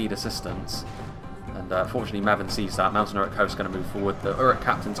 They're going to need assistance. And fortunately Mevin sees that. Mountain Uruk host is going to move forward. The Uruk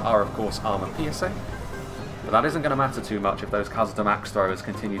captains are, of course, armour piercing. But that isn't going to matter too much if those Khazad-Dum axe throwers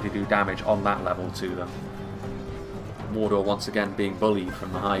continue to do damage on that level to them. Mordor once again being bullied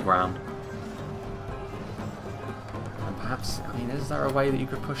from the high ground. And perhaps, I mean, is there a way that you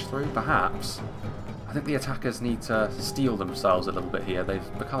could push through? Perhaps. I think the attackers need to steel themselves a little bit here.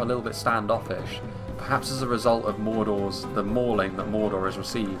 They've become a little bit standoffish. Perhaps as a result of the mauling that Mordor has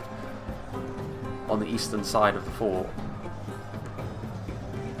received on the eastern side of the fort.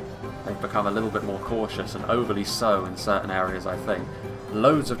 They've become a little bit more cautious, and overly so in certain areas, I think.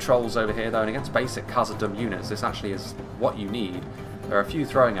 Loads of trolls over here though, and against basic Khazad-Dum units this actually is what you need. There are a few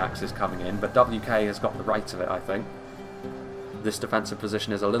throwing axes coming in, but WK has got the right of it, I think. This defensive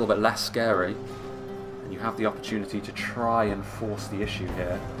position is a little bit less scary, and you have the opportunity to try and force the issue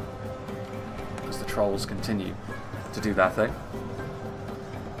here as the trolls continue to do their thing.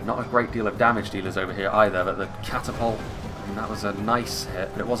 Not a great deal of damage dealers over here either, but the catapult, I mean, that was a nice hit,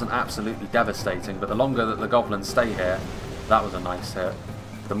 but it wasn't absolutely devastating. But the longer that the goblins stay here, that was a nice hit.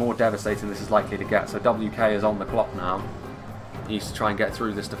 The more devastating this is likely to get. So WK is on the clock now. He needs to try and get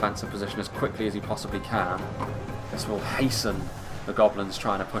through this defensive position as quickly as he possibly can. This will hasten the goblins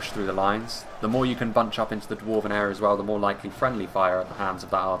trying to push through the lines. The more you can bunch up into the dwarven area as well, the more likely friendly fire at the hands of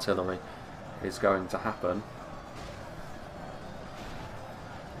that artillery is going to happen.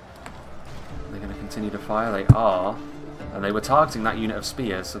 They're going to continue to fire. They are. And they were targeting that unit of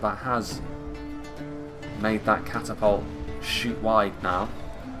spears, so that has made that catapult shoot wide now.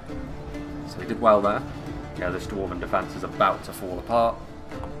 So they did well there. Yeah, this dwarven defence is about to fall apart.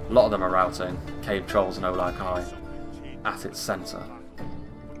 A lot of them are routing. Cave trolls and Olakai at its centre.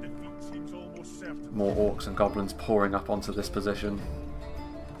 More orcs and goblins pouring up onto this position.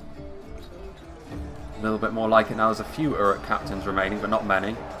 A little bit more like it now. There's a few Uruk captains remaining, but not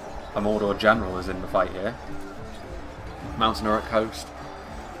many. A Mordor general is in the fight here. Mountain Uruk host.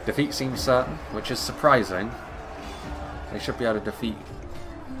 Defeat seems certain, which is surprising. They should be able to defeat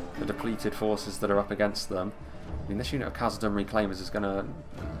the depleted forces that are up against them. I mean, this unit of Khazad-Dum reclaimers is going to...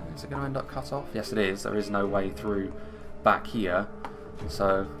 Is it going to end up cut off? Yes, it is. There is no way through back here.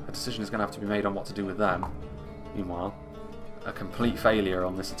 So a decision is going to have to be made on what to do with them. Meanwhile, a complete failure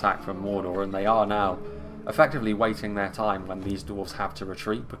on this attack from Mordor, and they are now effectively waiting their time when these dwarves have to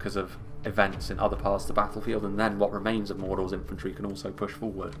retreat because of events in other parts of the battlefield, and then what remains of Mordor's infantry can also push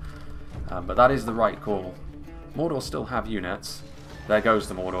forward. But that is the right call. Mordor still have units. There goes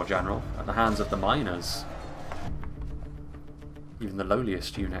the Mordor general at the hands of the miners. Even the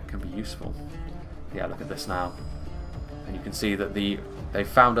lowliest unit can be useful. Yeah, look at this now. And you can see that they've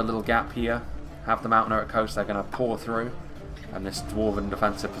found a little gap here. Have the Mountain Uruk coast, they're going to pour through. And this dwarven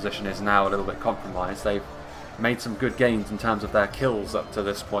defensive position is now a little bit compromised. They've made some good gains in terms of their kills up to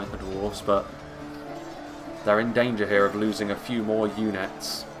this point, the dwarves, but they're in danger here of losing a few more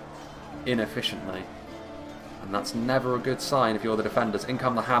units inefficiently. And that's never a good sign if you're the defenders. In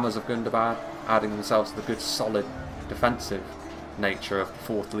come the Hammers of Gundabad, adding themselves to the good solid defensive nature of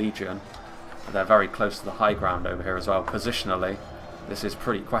the 4th Legion. They're very close to the high ground over here as well. Positionally, this is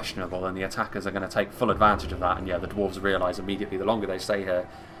pretty questionable, and the attackers are going to take full advantage of that. And yeah, the dwarves realise immediately the longer they stay here,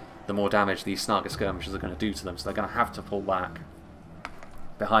 the more damage these Snarker skirmishers are going to do to them. So they're going to have to pull back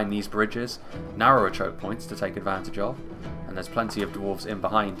behind these bridges. Narrower choke points to take advantage of. And there's plenty of dwarves in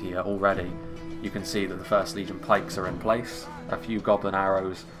behind here already. You can see that the 1st Legion pikes are in place. A few goblin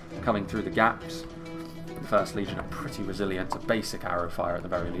arrows coming through the gaps. The 1st Legion are pretty resilient to basic arrow fire at the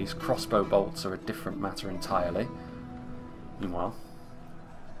very least. Crossbow bolts are a different matter entirely. Meanwhile,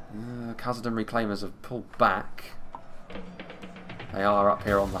 Khazad-Dum Reclaimers have pulled back. They are up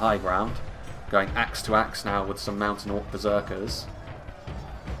here on the high ground, going axe to axe now with some Mountain Orc Berserkers.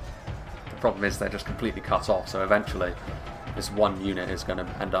 The problem is they're just completely cut off, so eventually this one unit is going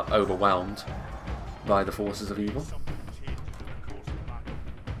to end up overwhelmed by the forces of evil.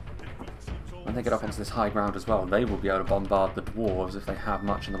 When they get up onto this high ground as well, they will be able to bombard the dwarves if they have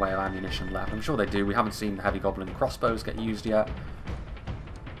much in the way of ammunition left. I'm sure they do. We haven't seen heavy goblin crossbows get used yet.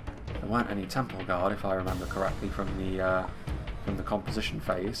 There weren't any temple guard, if I remember correctly, from the composition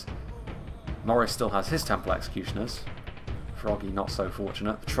phase. Morris still has his temple executioners. Froggy not so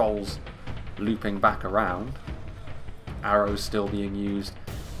fortunate. The trolls looping back around. Arrows still being used.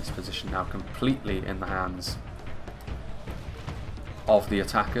 This position now completely in the hands of the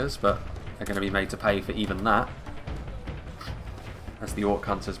attackers, but they're going to be made to pay for even that as the Orc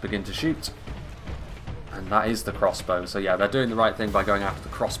Hunters begin to shoot. And that is the crossbow. So yeah, they're doing the right thing by going after the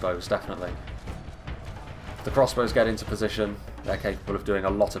crossbows, definitely. If the crossbows get into position, they're capable of doing a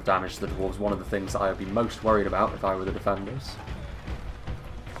lot of damage to the dwarves. One of the things that I would be most worried about if I were the defenders.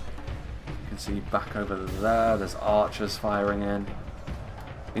 You can see back over there, there's archers firing in.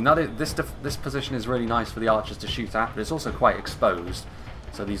 I mean, this position is really nice for the archers to shoot at, but it's also quite exposed.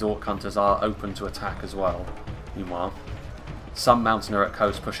 So these Orc Hunters are open to attack as well. Meanwhile, some Mountain Orc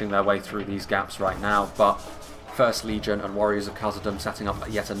coast pushing their way through these gaps right now, but First Legion and Warriors of Khazad-Dum setting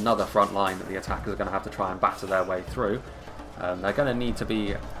up yet another front line that the attackers are going to have to try and batter their way through. They're going to need to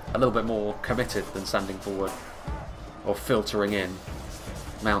be a little bit more committed than sending forward or filtering in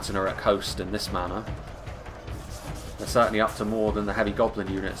Mountain Orc coast in this manner. They're certainly up to more than the heavy goblin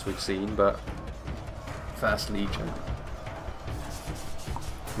units we've seen, but First Legion,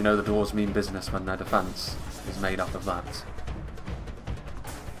 you know the dwarves mean business when their defence is made up of that.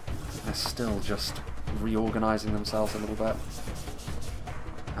 They're still just reorganising themselves a little bit.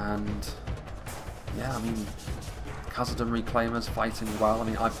 And yeah, I mean, Khazad-Dum Reclaimers fighting well. I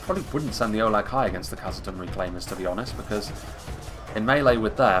mean, I probably wouldn't send the Olag high against the Khazad-Dum Reclaimers, to be honest, because in melee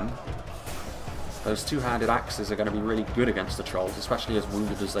with them, those two-handed axes are going to be really good against the trolls, especially as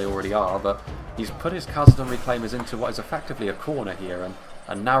wounded as they already are, but he's put his Khazad-Dum Reclaimers into what is effectively a corner here, and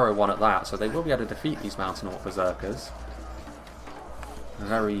a narrow one at that, so they will be able to defeat these Mountain Orc Berserkers.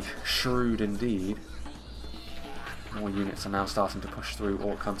 Very shrewd indeed. More units are now starting to push through.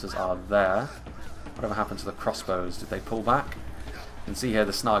 Orc Hunters are there. Whatever happened to the crossbows? Did they pull back? You can see here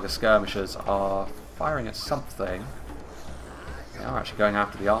the Snaga Skirmishers are firing at something. They are actually going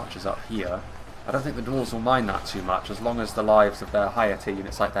after the archers up here. I don't think the dwarves will mind that too much, as long as the lives of their higher tier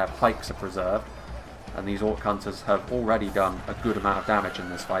units like their pikes are preserved. And these Orc Hunters have already done a good amount of damage in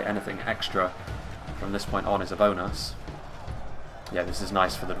this fight. Anything extra from this point on is a bonus. Yeah, this is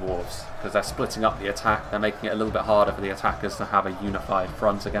nice for the dwarves, because they're splitting up the attack. They're making it a little bit harder for the attackers to have a unified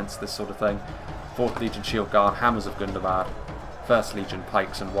front against this sort of thing. 4th Legion Shield Guard, Hammers of Gundabad, 1st Legion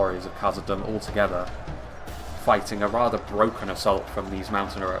Pikes and Warriors of Khazad-Dum all together, fighting a rather broken assault from these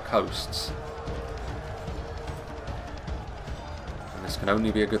Mountain Orc hosts. And this can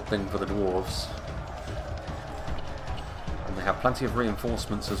only be a good thing for the dwarves. And they have plenty of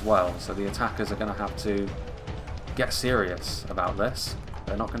reinforcements as well, so the attackers are going to have to get serious about this.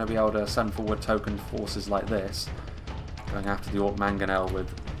 They're not going to be able to send forward token forces like this, going after the Orc Mangonel with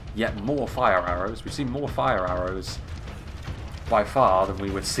yet more fire arrows. We've seen more fire arrows by far than we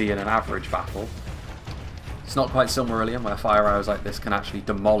would see in an average battle. It's not quite Silmarillion, where fire arrows like this can actually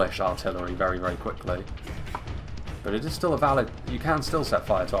demolish artillery very, very quickly. But it is still a valid... You can still set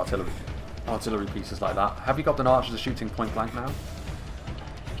fire to artillery pieces like that. Heavy Goblin Archers are shooting point blank now,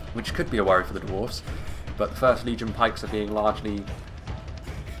 which could be a worry for the dwarves. But the 1st Legion Pikes are being largely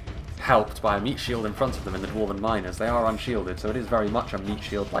helped by a meat shield in front of them in the Dwarven Miners. They are unshielded, so it is very much a meat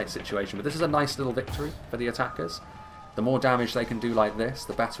shield-like situation. But this is a nice little victory for the attackers. The more damage they can do like this,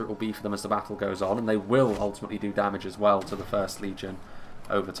 the better it will be for them as the battle goes on, and they will ultimately do damage as well to the 1st Legion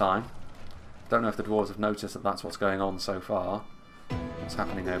over time. Don't know if the dwarves have noticed that that's what's going on so far. What's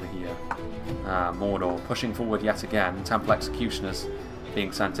happening over here? Mordor pushing forward yet again. Temple Executioners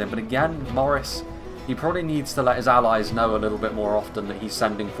being sent in. But again, Morris, he probably needs to let his allies know a little bit more often that he's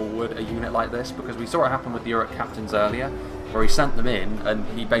sending forward a unit like this, because we saw it happen with the Uruk captains earlier, where he sent them in and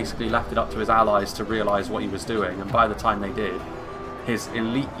he basically left it up to his allies to realise what he was doing, and by the time they did, his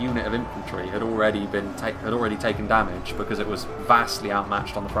elite unit of infantry had already taken damage because it was vastly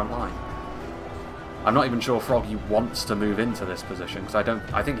outmatched on the front line. I'm not even sure Froggy wants to move into this position, because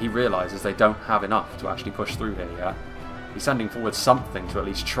I think he realises they don't have enough to actually push through here yet. He's sending forward something to at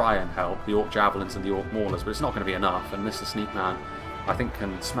least try and help the Orc Javelins and the Orc Maulers, but it's not going to be enough, and Mr. Sneakman I think,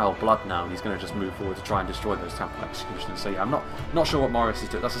 can smell blood now, and he's going to just move forward to try and destroy those temple executioners. So yeah, I'm not sure what Morris is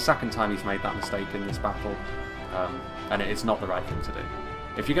doing. That's the second time he's made that mistake in this battle, and it's not the right thing to do.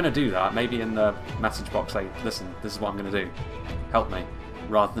 If you're going to do that, maybe in the message box say, listen, this is what I'm going to do, help me,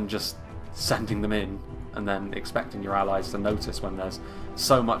 rather than just sending them in and then expecting your allies to notice when there's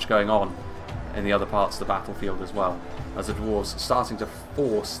so much going on in the other parts of the battlefield as well, as the dwarves starting to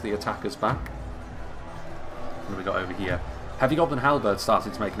force the attackers back. What have we got over here? Heavy Goblin Halberd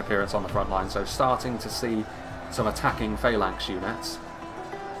starting to make an appearance on the front line, so starting to see some attacking phalanx units.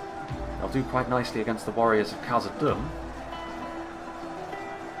 They'll do quite nicely against the warriors of Khazad-Dum.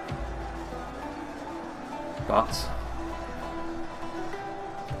 But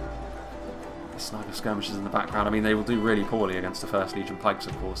the sniper skirmishes in the background, I mean, they will do really poorly against the 1st Legion pikes,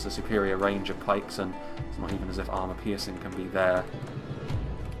 of course. The superior range of pikes, and it's not even as if armor piercing can be their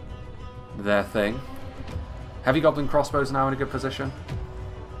thing. Heavy Goblin crossbows now in a good position,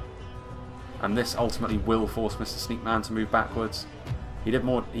 and this ultimately will force Mr. Sneakman to move backwards. He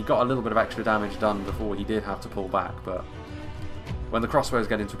got a little bit of extra damage done before he did have to pull back, but when the crossbows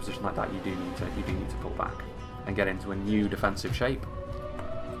get into a position like that, you do need to pull back and get into a new defensive shape.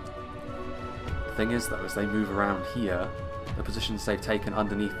 The thing is, though, as they move around here, the positions they've taken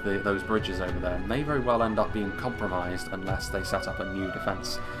underneath those bridges over there may very well end up being compromised unless they set up a new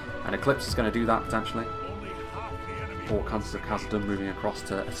defence. And Eclipse is going to do that potentially. Orc Hunters of Khazad-Dum moving across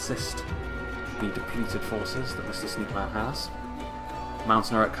to assist the depleted forces that Mr. Sneakman has.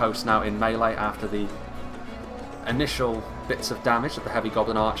 Mountaineer at Coast now in melee after the initial bits of damage that the Heavy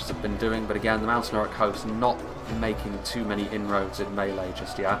Goblin Archers have been doing, but again, the Mountaineer at Coast not making too many inroads in melee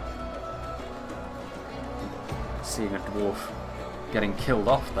just yet. Seeing a dwarf getting killed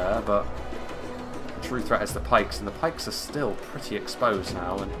off there, but the true threat is the pikes, and the pikes are still pretty exposed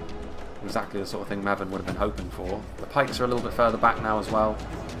now, and exactly the sort of thing Mevin would have been hoping for. The pikes are a little bit further back now as well.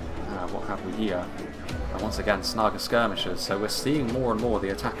 What have we here? And once again, Snaga skirmishers, so we're seeing more and more the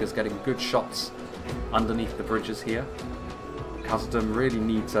attackers getting good shots underneath the bridges here. Khazad-Dum really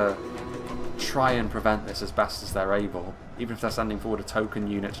need to try and prevent this as best as they're able, even if they're sending forward a token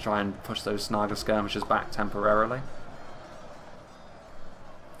unit to try and push those Snaga skirmishers back temporarily.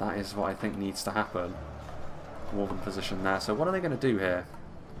 That is what I think needs to happen. Dwarven position there, so what are they going to do here?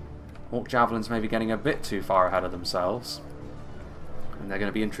 Orc Javelins maybe getting a bit too far ahead of themselves, and they're going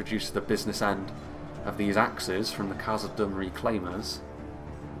to be introduced to the business end of these axes from the Khazad-Dum Reclaimers.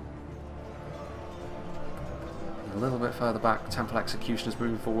 A little bit further back, Temple Executioners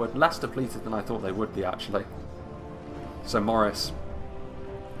moving forward, less depleted than I thought they would be actually. So Morris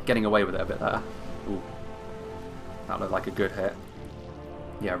getting away with it a bit there. Ooh, that looked like a good hit.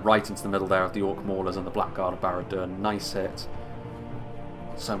 Yeah, right into the middle there of the Orc Maulers and the Blackguard of Barad-dûr. Nice hit.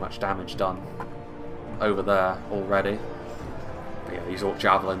 So much damage done over there already. But yeah, these Orc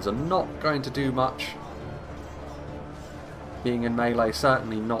Javelins are not going to do much. Being in melee,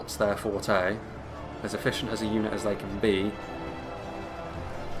 certainly not their forte. As efficient as a unit as they can be,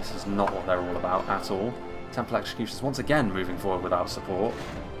 this is not what they're all about at all. Temple Executioners once again moving forward without support.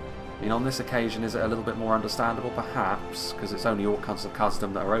 I mean, on this occasion, is it a little bit more understandable? Perhaps, because it's only Orc Hunters of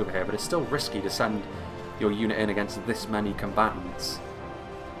Khazad-Dum that are over here, but it's still risky to send your unit in against this many combatants.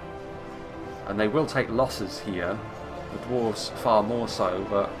 And they will take losses here, the dwarves far more so,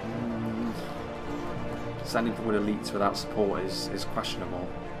 but sending forward elites without support is questionable.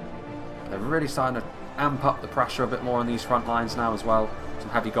 They're really starting to amp up the pressure a bit more on these front lines now as well. Some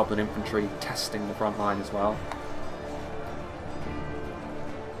heavy goblin infantry testing the front line as well.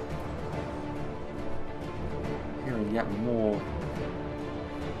 Hearing yet more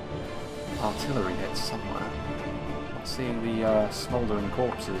artillery hits somewhere. Not seeing the smouldering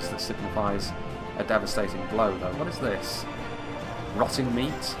corpses that signifies a devastating blow though. What is this? Rotting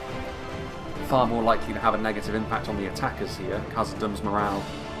meat? Far more likely to have a negative impact on the attackers here. Khazad-Dum's morale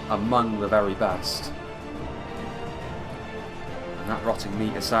among the very best. And that rotting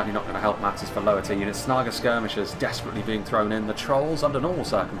meat is certainly not going to help matters for lower tier units. Snaga skirmishers desperately being thrown in. The trolls, under normal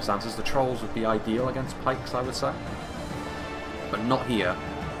circumstances, the trolls would be ideal against pikes, I would say. But not here.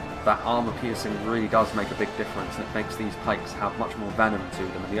 That armour piercing really does make a big difference, and it makes these pikes have much more venom to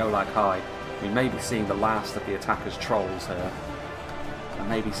them. And the Olag High, we may be seeing the last of the attackers' trolls here. And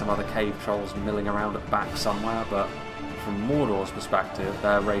maybe some other cave trolls milling around at back somewhere, but from Mordor's perspective,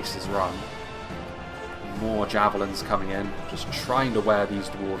 their race is run. More javelins coming in, just trying to wear these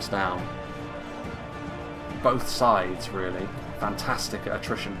dwarves down. Both sides, really. Fantastic at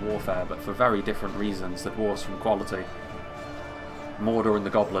attrition warfare, but for very different reasons. The dwarves from quality, Mordor and the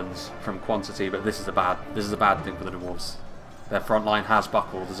goblins from quantity. But this is a bad thing for the dwarves. Their front line has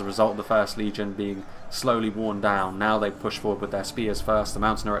buckled as a result of the First Legion being slowly worn down. Now they push forward with their spears first. The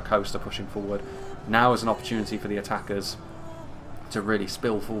Mountaineer Coast are pushing forward. Now is an opportunity for the attackers to really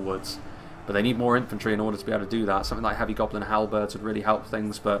spill forwards. But they need more infantry in order to be able to do that. Something like heavy goblin halberds would really help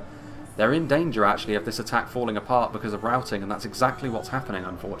things, but they're in danger actually of this attack falling apart because of routing, and that's exactly what's happening,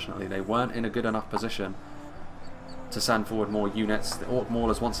 unfortunately. They weren't in a good enough position to send forward more units. The Orc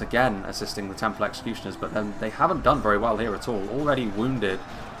Maulers once again assisting the Temple Executioners, but then they haven't done very well here at all. Already wounded,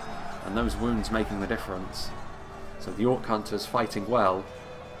 and those wounds making the difference. So the Orc Hunters fighting well,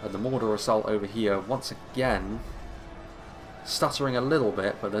 and the Mordor Assault over here once again stuttering a little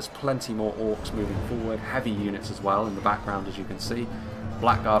bit, but there's plenty more Orcs moving forward. Heavy units as well in the background, as you can see.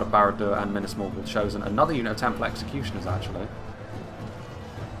 Blackguard of Barad-dûr and Minas Morgul chosen. Another unit of Temple Executioners actually.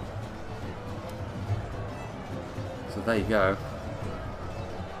 So there you go.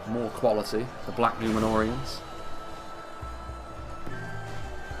 More quality. The Black Numenorians.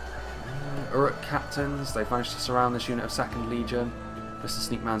 Uruk Captains. They've managed to surround this unit of 2nd Legion. Mr.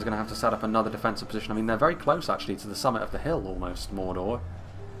 Sneakman's going to have to set up another defensive position. I mean, they're very close actually to the summit of the hill almost, Mordor,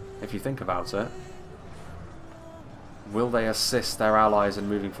 if you think about it. Will they assist their allies in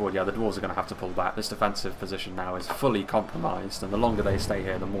moving forward? Yeah, the dwarves are going to have to pull back. This defensive position now is fully compromised, and the longer they stay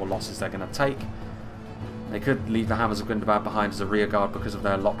here, the more losses they're going to take. They could leave the Hammers of Gundabad behind as a rear guard because of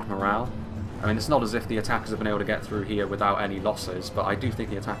their locked morale. I mean, it's not as if the attackers have been able to get through here without any losses, but I do think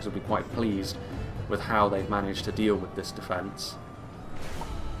the attackers will be quite pleased with how they've managed to deal with this defence.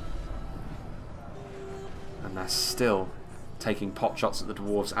 And they're still taking pot shots at the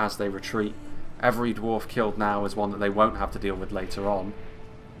dwarves as they retreat. Every dwarf killed now is one that they won't have to deal with later on.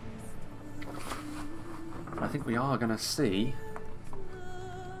 I think we are going to see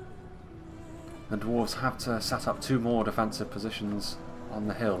the dwarves have to set up 2 more defensive positions on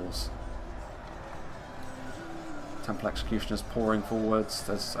the hills. Temple Executioners pouring forwards.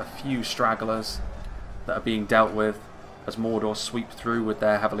 There's a few stragglers that are being dealt with as Mordor sweep through with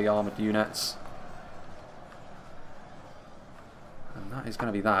their heavily armoured units. And that is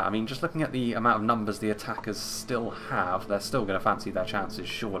going to be that. I mean, just looking at the amount of numbers the attackers still have, they're still going to fancy their chances,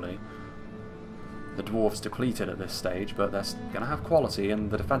 surely. The dwarves depleted at this stage, but they're going to have quality,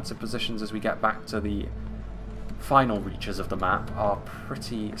 and the defensive positions as we get back to the final reaches of the map are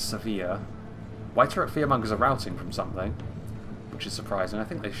pretty severe. White Turret Fearmongers are routing from something, which is surprising. I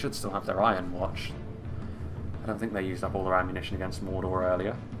think they should still have their Iron Watch. I don't think they used up all their ammunition against Mordor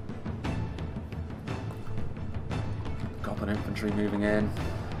earlier. Goblin infantry moving in.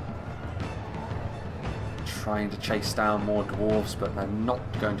 Trying to chase down more dwarves, but they're not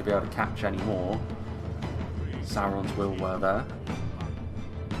going to be able to catch any more. Sauron's will were there.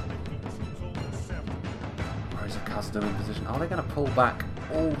 Where is Khazad-Dum in position? Are they going to pull back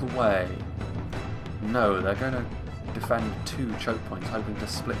all the way? No, they're going to defend 2 choke points, hoping to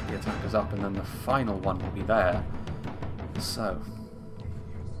split the attackers up, and then the final one will be there. So,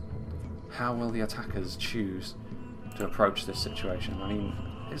 how will the attackers choose to approach this situation? I mean,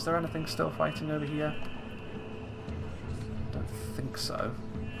 is there anything still fighting over here? Don't think so.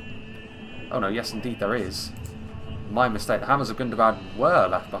 Oh no, yes indeed there is. My mistake. The Hammers of Gundabad were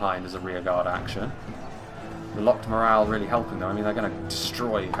left behind as a rearguard action. The locked morale really helping them. I mean, they're going to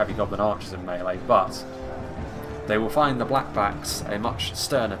destroy heavy goblin archers in melee, but they will find the blackbacks a much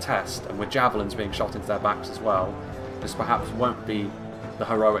sterner test, and with javelins being shot into their backs as well, this perhaps won't be the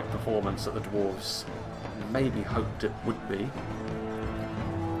heroic performance that the dwarves maybe hoped it would be.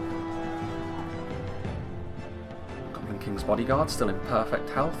 Goblin King's bodyguard still in perfect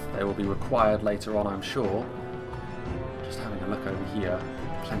health. They will be required later on, I'm sure. Just having a look over here,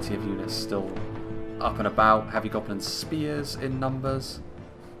 plenty of units still up and about. Heavy goblin spears in numbers.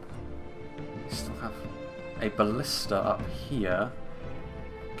 We still have a ballista up here.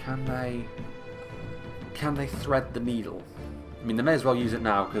 Can they thread the needle? I mean, they may as well use it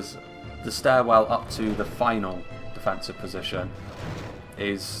now, because the stairwell up to the final defensive position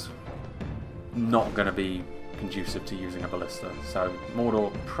is not going to be conducive to using a ballista. So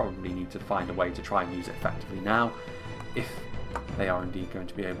Mordor probably need to find a way to try and use it effectively now, if they are indeed going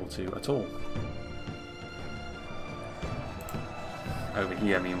to be able to at all. Over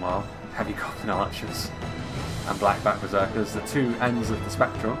here, meanwhile, heavy goblin archers and blackback berserkers, the 2 ends of the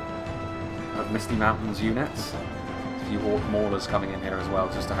spectrum of Misty Mountains units. A few orc maulers coming in here as well,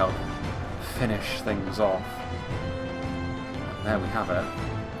 just to help finish things off. And there we have it.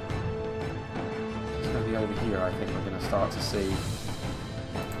 It's going to be over here, I think we're going to start to see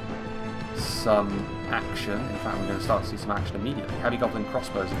some action. In fact, we're going to start to see some action immediately. Heavy goblin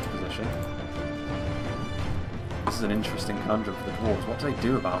crossbows into position. This is an interesting conundrum for the dwarves. What do they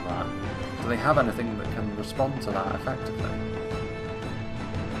do about that? Do they have anything that can respond to that effectively?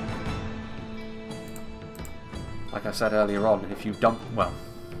 like I said earlier on, if you dump, well,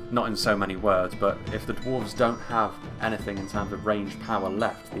 not in so many words, but if the dwarves don't have anything in terms of range power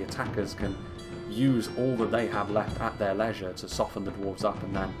left, the attackers can use all that they have left at their leisure to soften the dwarves up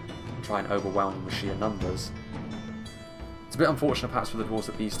and then try and overwhelm them with sheer numbers. It's a bit unfortunate perhaps for the dwarves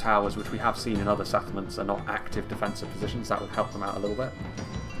that these towers, which we have seen in other settlements, are not active defensive positions. That would help them out a little bit.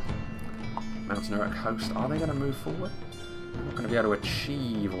 Mountaineeric host, are they going to move forward? They're not going to be able to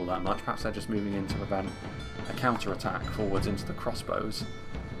achieve all that much. Perhaps they're just moving in to prevent a counter-attack forwards into the crossbows.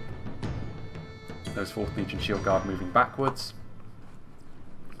 Those 4th Legion Shield Guard moving backwards.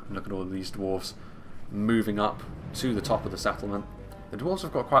 And look at all of these dwarves moving up to the top of the settlement. The dwarves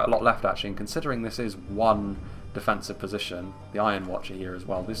have got quite a lot left actually, and considering this is one defensive position, the Iron Watcher here as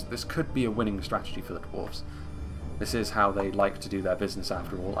well, this could be a winning strategy for the dwarves. This is how they like to do their business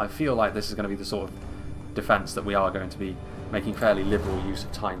after all. I feel like this is going to be the sort of defence that we are going to be making fairly liberal use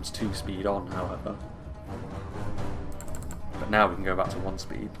of ×2 speed on, however. But now we can go back to 1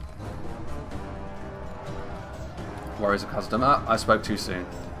 speed. Warriors of Khazad-Dum. Ah, I spoke too soon.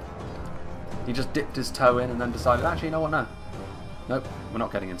 He just dipped his toe in and then decided, actually, you know what, no. Nope, we're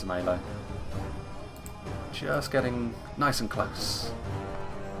not getting into melee. Just getting nice and close.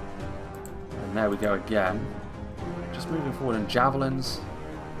 And there we go again. Just moving forward, and javelins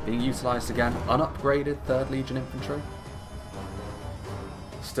being utilised again. Unupgraded 3rd Legion infantry.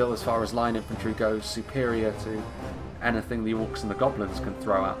 Still, as far as line infantry goes, superior to anything the orcs and the goblins can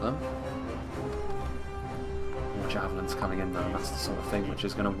throw at them. More javelins coming in though, and that's the sort of thing which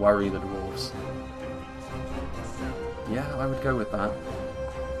is going to worry the dwarves. Yeah, I would go with that.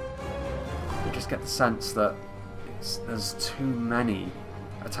 You just get the sense that there's too many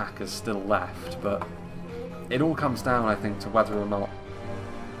attackers still left, but it all comes down, I think, to whether or not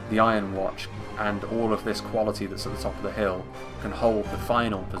the Iron Watch and all of this quality that's at the top of the hill can hold the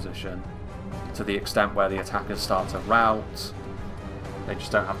final position to the extent where the attackers start to rout, they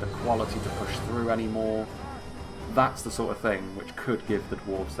just don't have the quality to push through anymore. That's the sort of thing which could give the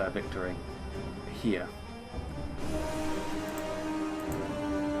dwarves their victory here.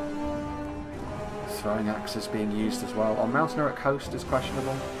 Throwing axes being used as well. On Mountaineeric Coast is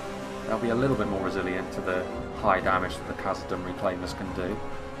questionable. They'll be a little bit more resilient to the high damage that the Khazad-Dum Reclaimers can do.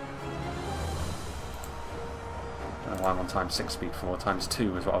 I don't know why I'm on ×6 speed for.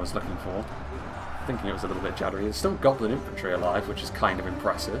 ×2 is what I was looking for. Thinking it was a little bit jaddery. There's still Goblin Infantry alive, which is kind of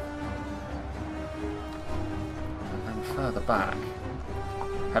impressive. And then further back,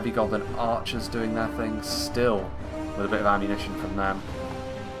 Heavy Goblin Archers doing their thing, still with a bit of ammunition from them.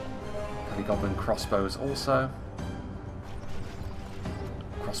 Heavy Goblin Crossbows also.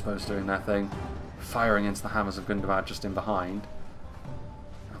 Crossbows doing their thing, firing into the Hammers of Gundabad just in behind.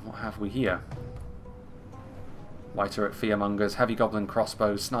 And what have we here? White Turret Fearmongers, Heavy Goblin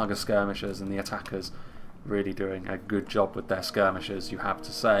Crossbows, Snaga Skirmishers, and the attackers really doing a good job with their skirmishers, you have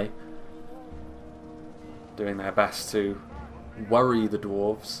to say. Doing their best to worry the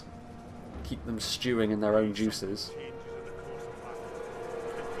dwarves, keep them stewing in their own juices.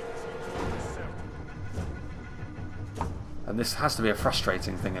 And this has to be a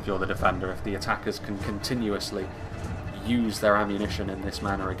frustrating thing if you're the defender, if the attackers can continuously use their ammunition in this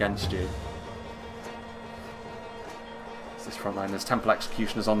manner against you. This front line, there's Temple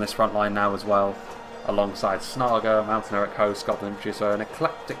Executioners on this front line now as well, alongside Snaga, Mountaineeric Host, Goblin Infantry, so an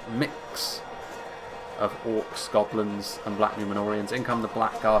eclectic mix of Orcs, Goblins and Black Numenorians. In come the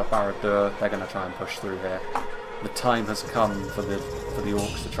Blackguard of Barad-dûr, they're going to try and push through here. The time has come for the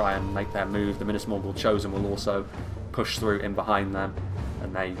Orcs to try and make their move. The Minas Morgul Chosen will also push through in behind them,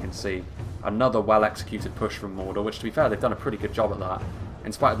 and there you can see another well executed push from Mordor, which to be fair they've done a pretty good job at that,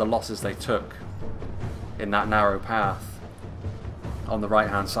 in spite of the losses they took in that narrow path on the right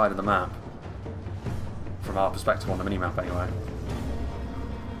hand side of the map, from our perspective on the minimap anyway.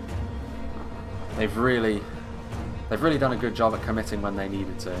 They've really done a good job at committing when they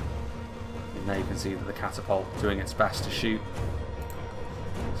needed to. And there you can see that the catapult doing its best to shoot.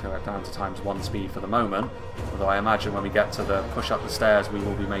 So we're down to ×1 speed for the moment, although I imagine when we get to the push up the stairs we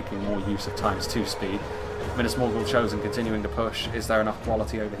will be making more use of ×2 speed. Minas Morgul Chosen continuing to push. Is there enough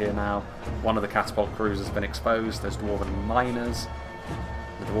quality over here now? One of the catapult crews has been exposed. There's Dwarven Miners.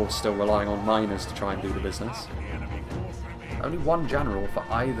 The Dwarves still relying on Miners to try and do the business. Only one general for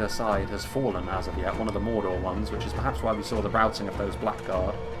either side has fallen as of yet, one of the Mordor ones, which is perhaps why we saw the routing of those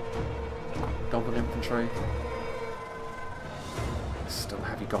Blackguard. Goblin Infantry. Still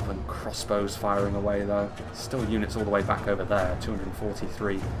Heavy Goblin Crossbows firing away though. Still units all the way back over there.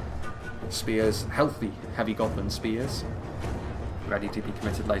 243 spears, healthy Heavy Goblin spears, ready to be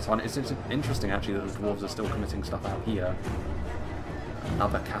committed later on. It's interesting actually that the Dwarves are still committing stuff out here.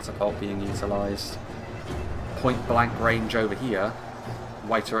 Another catapult being utilised. point-blank range over here.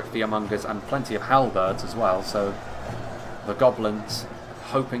 White-Turret Fearmongers and plenty of halberds as well, so the goblins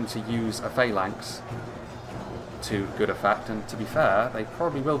hoping to use a phalanx to good effect, and to be fair, they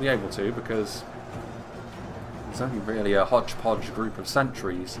probably will be able to, because there's only really a hodgepodge group of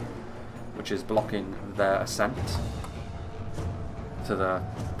sentries which is blocking their ascent to the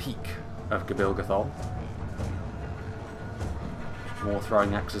peak of GABILGATHOL. More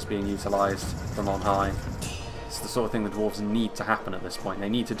throwing axes being utilised from on high. It's the sort of thing the dwarves need to happen at this point. They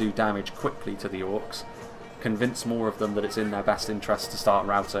need to do damage quickly to the orcs, convince more of them that it's in their best interest to start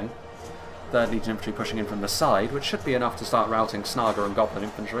routing. 3rd Legion infantry pushing in from the side, which should be enough to start routing Snaga and Goblin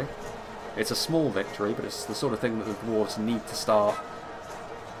infantry. It's a small victory, but it's the sort of thing that the dwarves need to start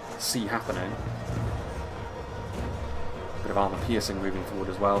see happening. Bit of armour piercing moving forward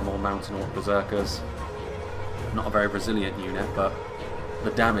as well, more mountain orc berserkers. Not a very resilient unit, but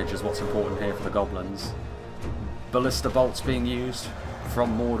the damage is what's important here for the goblins. Ballista bolts being used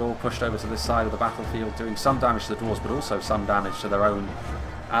from Mordor, pushed over to this side of the battlefield, doing some damage to the dwarves, but also some damage to their own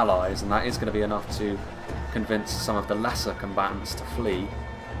allies, and that is going to be enough to convince some of the lesser combatants to flee.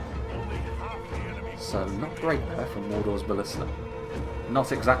 So not great there from Mordor's ballista.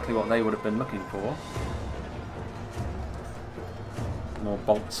 Not exactly what they would have been looking for. More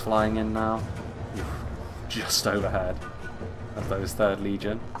bolts flying in now. Just overhead of those 3rd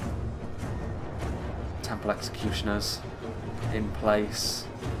Legion. Temple Executioners in place.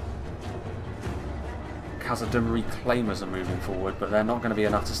 Khazad-Dum Reclaimers are moving forward, but they're not going to be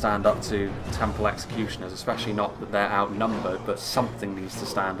enough to stand up to Temple Executioners, especially not that they're outnumbered, but something needs to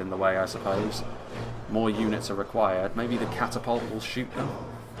stand in the way, I suppose. More units are required. Maybe the catapult will shoot them.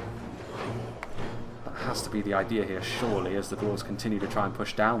 That has to be the idea here, surely, as the dwarves continue to try and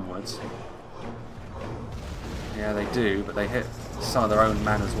push downwards. Yeah, they do, but they hit some of their own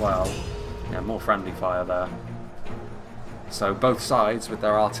men as well. Yeah, more friendly fire there. So both sides, with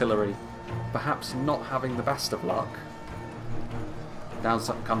their artillery, perhaps not having the best of luck. Down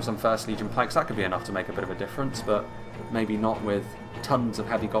comes some 1st Legion pikes. That could be enough to make a bit of a difference, but maybe not with tons of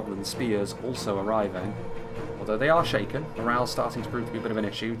heavy goblin spears also arriving. Although they are shaken, morale's starting to prove to be a bit of an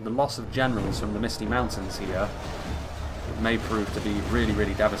issue. The loss of generals from the Misty Mountains here may prove to be really,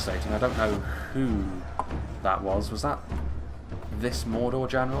 really devastating. I don't know who that was. Was that this Mordor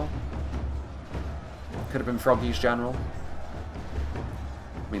general? Could have been Froggy's general.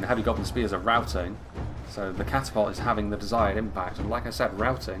 I mean, the heavy goblin spears are routing, so the catapult is having the desired impact, and like I said,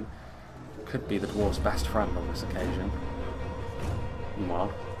 routing could be the dwarves' best friend on this occasion.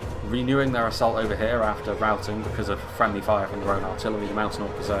 Meanwhile, renewing their assault over here after routing because of friendly fire from their own artillery, the mountain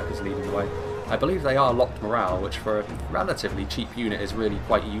orc berserkers leading the way. I believe they are locked morale, which for a relatively cheap unit is really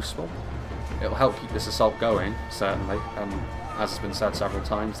quite useful. It'll help keep this assault going, certainly, and as has been said several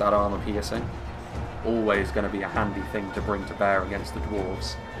times, that armour piercing, always going to be a handy thing to bring to bear against the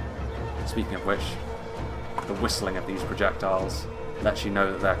dwarves. Speaking of which, the whistling of these projectiles lets you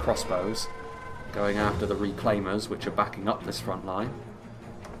know that they're crossbows, going after the Reclaimers, which are backing up this front line.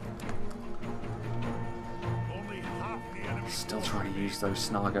 Still trying to use those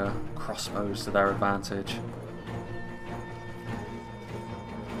Snaga crossbows to their advantage.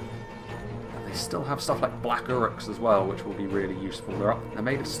 They still have stuff like Black Uruks as well, which will be really useful. They're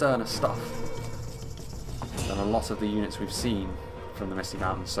made of sterner stuff than a lot of the units we've seen from the Misty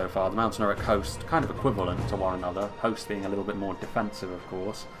Mountains so far. The Mountain Uruk host, kind of equivalent to one another, host being a little bit more defensive, of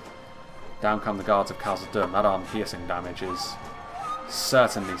course. Down come the guards of Khazad-Dum. That arm piercing damage is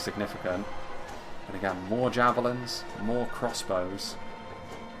certainly significant. And again, more javelins, more crossbows.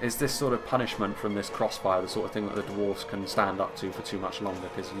 Is this sort of punishment from this crossfire the sort of thing that the dwarves can stand up to for too much longer?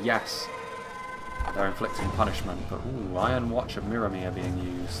 Because yes, they're inflicting punishment, but ooh, Iron Watch of Miramir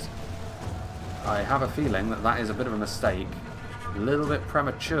being used. I have a feeling that that is a bit of a mistake. A little bit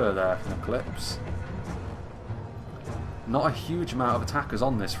premature there from Eclipse. Not a huge amount of attackers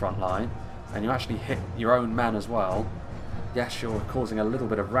on this front line, and you actually hit your own men as well. Yes, you're causing a little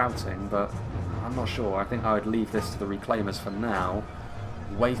bit of routing, but I'm not sure. I think I would leave this to the Reclaimers for now.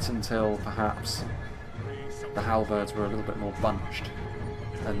 Wait until perhaps the halberds were a little bit more bunched,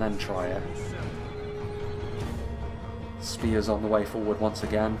 and then try it. Spears on the way forward once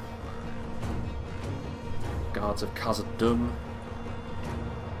again. Guards of Khazad-Dum.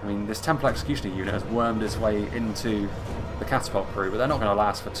 I mean, this Temple Executioner unit has wormed its way into the catapult crew, but they're not going to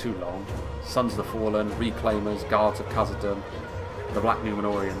last for too long. Sons of the Fallen, Reclaimers, Guards of Khazad-Dum, the Black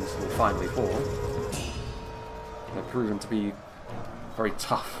Numenorians will finally fall. They've proven to be very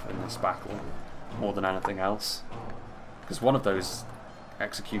tough in this battle, more than anything else. Because one of those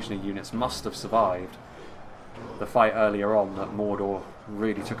Executioner units must have survived the fight earlier on that Mordor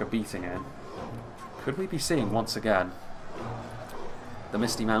really took a beating in. Could we be seeing once again the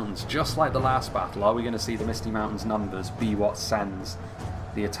Misty Mountains, just like the last battle? Are we going to see the Misty Mountains numbers be what sends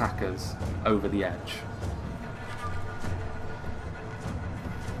the attackers over the edge?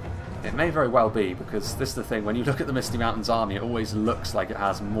 It may very well be, because this is the thing, when you look at the Misty Mountains army, it always looks like it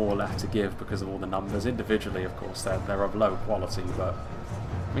has more left to give because of all the numbers. Individually, of course, they're of low quality, but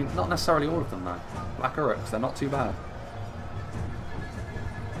I mean, not necessarily all of them though. Black Uruks, they're not too bad.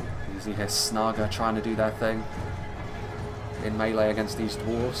 You see here Snaga trying to do their thing in melee against these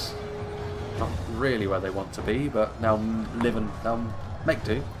dwarves. Not really where they want to be, but they'll live and they'll make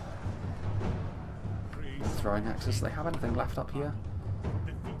do. Throwing axes. Do they have anything left up here?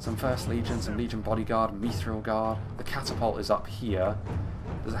 Some First Legion, some Legion Bodyguard, Mithril Guard. The catapult is up here.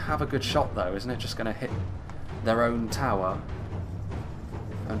 Does it have a good shot though? Isn't it just going to hit their own tower?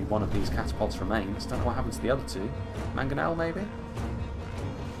 Only one of these catapults remains. Don't know what happened to the other two. Mangonel maybe?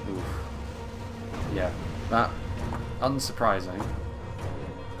 Oof. Yeah, that unsurprising.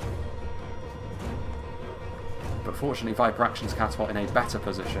 But fortunately Viper Action's catapult in a better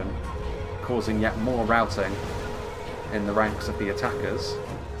position, causing yet more routing in the ranks of the attackers.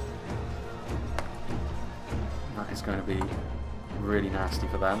 That is going to be really nasty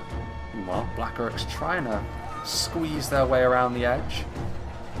for them. Meanwhile, Black Uruks trying to squeeze their way around the edge.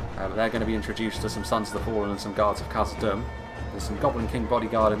 But they're going to be introduced to some Sons of the Fallen and some Guards of Khazad-Dum. There's some Goblin King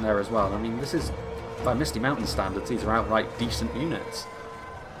Bodyguard in there as well. I mean, this is, by Misty Mountain standards, these are outright decent units.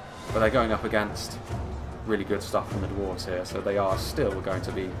 But they're going up against really good stuff from the Dwarves here, so they are still going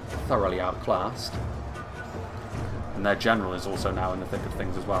to be thoroughly outclassed. And their general is also now in the thick of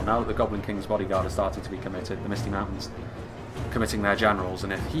things as well. Now that the Goblin King's Bodyguard is starting to be committed, the Misty Mountains committing their generals,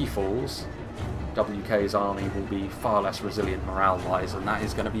 and if he falls, WK's army will be far less resilient morale-wise, and that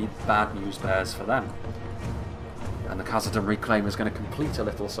is going to be bad news bears for them. And the Khazad-Dum Reclaimer is going to complete a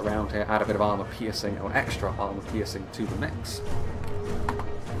little surround here, add a bit of armour piercing, or extra armour piercing to the mix.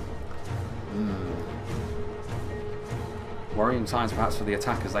 Worrying signs perhaps for the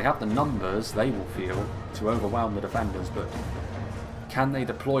attackers. They have the numbers, they will feel, to overwhelm the defenders, but can they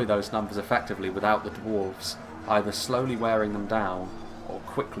deploy those numbers effectively without the dwarves either slowly wearing them down or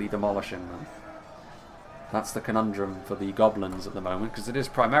quickly demolishing them? That's the conundrum for the goblins at the moment, because it is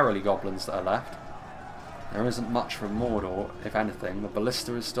primarily goblins that are left. There isn't much from Mordor, if anything. The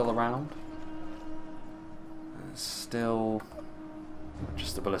ballista is still around. It's still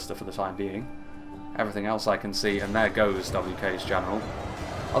just the ballista for the time being. Everything else I can see, and there goes WK's general.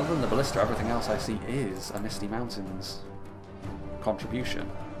 Other than the ballista, everything else I see is a Misty Mountains contribution.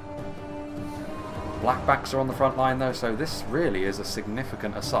 Blackbacks are on the front line though, so this really is a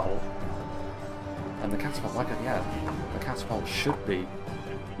significant assault. And the catapult, the catapult should be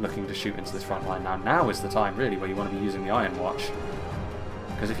looking to shoot into this front line now. Now is the time really where you want to be using the Iron Watch.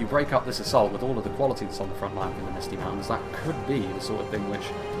 Because if you break up this assault with all of the quality that's on the front line from the Misty Mountains, that could be the sort of thing which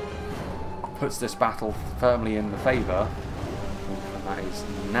puts this battle firmly in the favour. And that is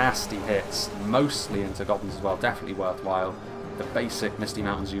nasty hits, mostly into goblins as well, definitely worthwhile. The basic Misty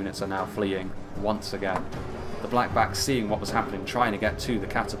Mountains units are now fleeing once again. The Blackbacks seeing what was happening, trying to get to the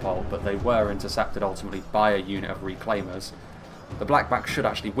catapult, but they were intercepted ultimately by a unit of Reclaimers. The Blackbacks should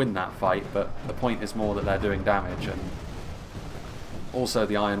actually win that fight, but the point is more that they're doing damage, and also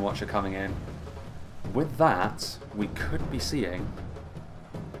the Iron Watch are coming in. With that, we could be seeing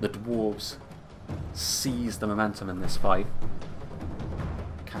the dwarves seize the momentum in this fight.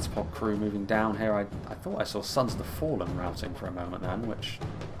 Catapult crew moving down here. I thought I saw Sons of the Fallen routing for a moment then, which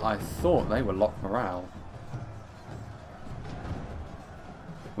I thought they were locked morale.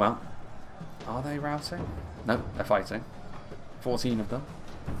 Well, are they routing? No, they're fighting. 14 of them.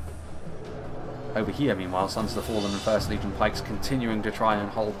 Over here, meanwhile, Sons of the Fallen and First Legion Pikes continuing to try and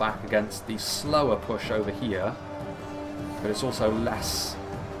hold back against the slower push over here. But it's also less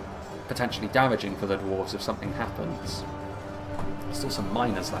potentially damaging for the dwarves if something happens. There's still some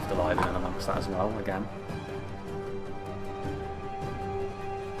miners left alive in and amongst that as well, again.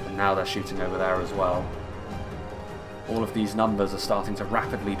 And now they're shooting over there as well. All of these numbers are starting to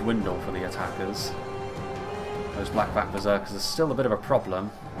rapidly dwindle for the attackers. Those Blackback Berserkers are still a bit of a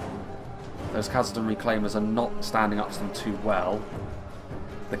problem. Those Khazad-Dum Reclaimers are not standing up to them too well.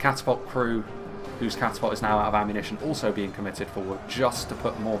 The catapult crew, whose catapult is now out of ammunition, also being committed forward just to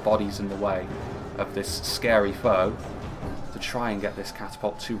put more bodies in the way of this scary foe, to try and get this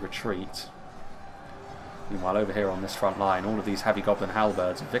catapult to retreat. Meanwhile, over here on this front line, all of these heavy goblin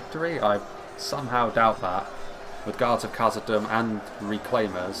halberds. Victory? I somehow doubt that. With Guards of Khazad-Dum and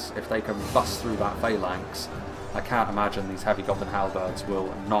Reclaimers, if they can bust through that phalanx, I can't imagine these heavy goblin halberds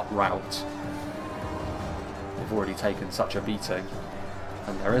will not rout. they've already taken such a beating.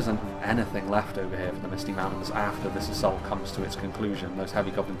 And there isn't anything left over here for the Misty Mountains after this assault comes to its conclusion. Those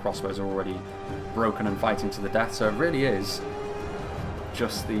heavy goblin crossbows are already broken and fighting to the death, so it really is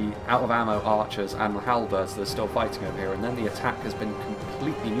just the out-of-ammo archers and halberds that are still fighting over here, and then the attack has been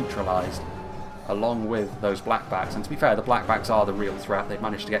completely neutralised along with those blackbacks. And to be fair, the blackbacks are the real threat. They've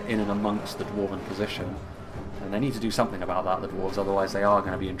managed to get in and amongst the dwarven position, and they need to do something about that, the dwarves, otherwise they are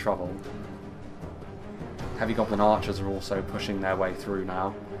going to be in trouble. Heavy goblin archers are also pushing their way through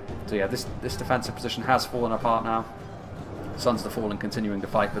now. So yeah, this defensive position has fallen apart now. Sons of the Fallen continuing to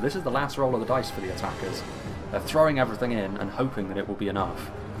fight, but this is the last roll of the dice for the attackers. They're throwing everything in and hoping that it will be enough.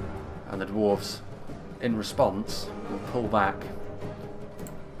 And the dwarves, in response, will pull back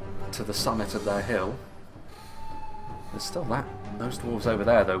to the summit of their hill. There's still those dwarves over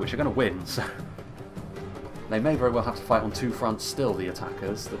there though, which are going to win, so they may very well have to fight on two fronts still, the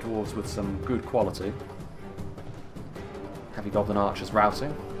attackers. The dwarves with some good quality. Heavy goblin archers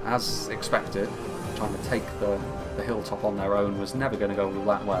routing, as expected. Trying to take the hilltop on their own was never going to go all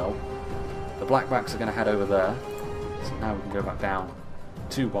that well. The blackbacks are going to head over there, so now we can go back down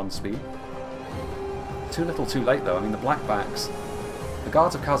to 1 speed. Too little too late though. I mean, the blackbacks, the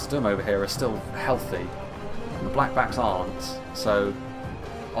guards of Khazad-Dum over here are still healthy, and the blackbacks aren't, so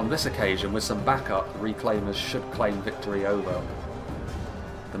on this occasion with some backup, the reclaimers should claim victory over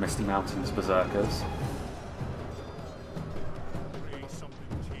the Misty Mountains berserkers.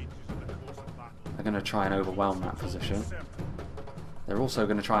 They're going to try and overwhelm that position. They're also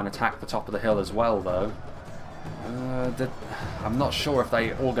going to try and attack the top of the hill as well, though. I'm not sure if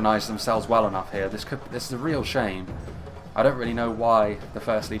they organised themselves well enough here. This is a real shame. I don't really know why the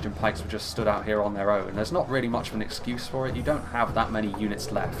 1st Legion pikes were just stood out here on their own. There's not really much of an excuse for it. You don't have that many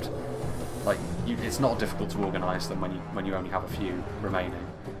units left. Like, it's not difficult to organise them when you only have a few remaining,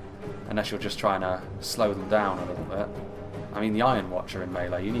 unless you're just trying to slow them down a little bit. I mean, the Iron Watcher in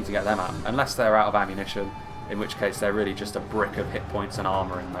melee, you need to get them out, unless they're out of ammunition, in which case they're really just a brick of hit points and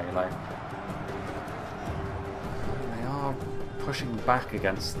armour in melee. They are pushing back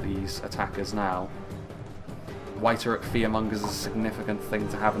against these attackers now. Whiter at Fearmongers is a significant thing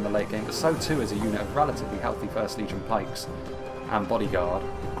to have in the late game, but so too is a unit of relatively healthy 1st Legion pikes and bodyguard.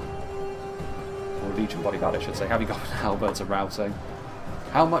 Or Legion bodyguard, I should say. Heavy goblin halberds are routing.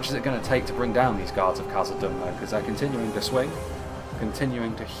 How much is it going to take to bring down these guards of Khazad-Dum though? Because they're continuing to swing,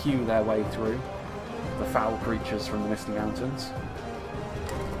 continuing to hew their way through the foul creatures from the Misty Mountains.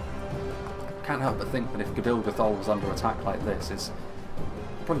 Can't help but think that if GABILGATHOL was under attack like this, it's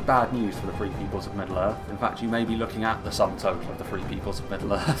probably bad news for the Free Peoples of Middle-earth. In fact, you may be looking at the sum total of the Free Peoples of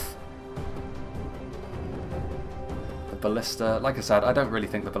Middle-earth. The Ballista, like I said, I don't really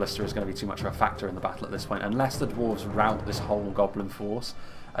think the Ballista is going to be too much of a factor in the battle at this point, unless the dwarves rout this whole goblin force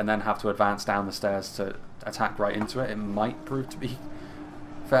and then have to advance down the stairs to attack right into it. It might prove to be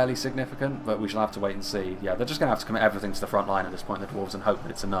fairly significant, but we shall have to wait and see. Yeah, they're just going to have to commit everything to the front line at this point, the dwarves, and hope that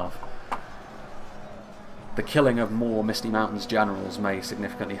it's enough. The killing of more Misty Mountains generals may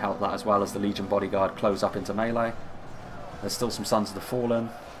significantly help that, as well as the Legion bodyguard close up into melee. There's still some Sons of the Fallen.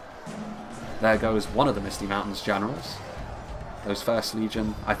 There goes one of the Misty Mountains generals. Those 1st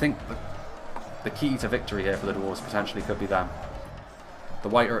Legion, I think the key to victory here for the dwarves potentially could be them. The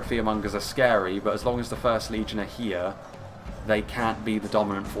Whiter at Fearmongers are scary, but as long as the 1st Legion are here, they can't be the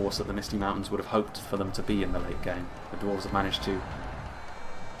dominant force that the Misty Mountains would have hoped for them to be in the late game. The dwarves have managed to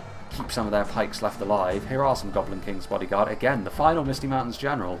keep some of their pikes left alive. Here are some Goblin King's bodyguard. Again, the final Misty Mountains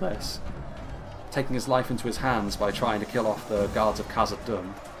general, this. Taking his life into his hands by trying to kill off the guards of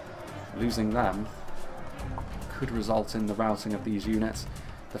Khazad-Dum. Losing them could result in the routing of these units.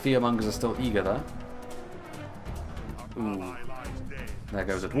 The Fearmongers are still eager though. Ooh. There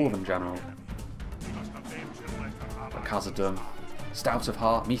goes a Dwarven general. But Khazad-Dum, stout of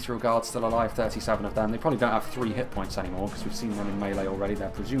heart, Mithril Guard still alive, 37 of them. They probably don't have 3 hit points anymore because we've seen them in melee already. They're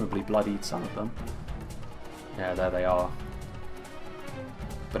presumably bloodied, some of them. Yeah, there they are.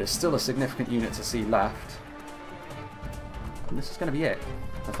 But it's still a significant unit to see left. And this is going to be it.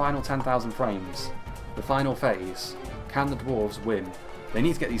 The final 10,000 frames. The final phase. Can the dwarves win? They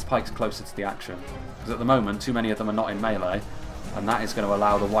need to get these pikes closer to the action. Because at the moment, too many of them are not in melee. And that is going to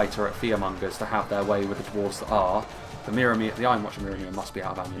allow the Whiter at Fearmongers to have their way with the dwarves that are. The Iron Watcher Mirror must be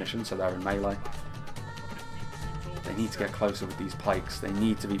out of ammunition, so they're in melee. They need to get closer with these pikes. They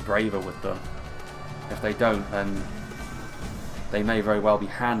need to be braver with them. If they don't, then they may very well be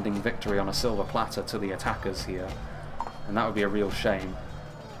handing victory on a silver platter to the attackers here. And that would be a real shame.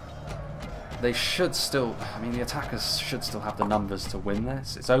 They should still... I mean, the attackers should still have the numbers to win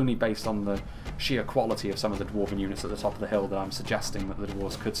this. It's only based on the sheer quality of some of the dwarven units at the top of the hill that I'm suggesting that the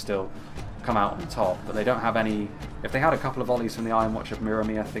dwarves could still come out on top, but they don't have any... If they had a couple of volleys from the Iron Watch of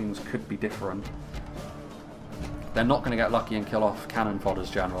Miramir, things could be different. They're not going to get lucky and kill off cannon fodder's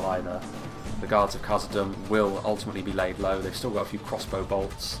general either. The guards of Khazad-Dum will ultimately be laid low. They've still got a few crossbow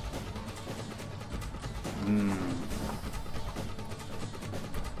bolts.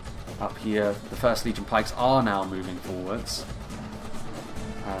 Up here, the 1st Legion pikes are now moving forwards.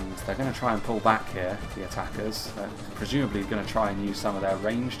 And they're going to try and pull back here, the attackers. They're presumably going to try and use some of their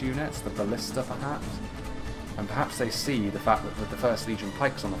ranged units, the ballista perhaps. And perhaps they see the fact that the 1st Legion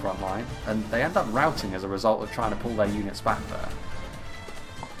pikes on the front line, and they end up routing as a result of trying to pull their units back there.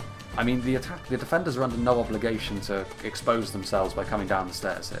 I mean, the defenders are under no obligation to expose themselves by coming down the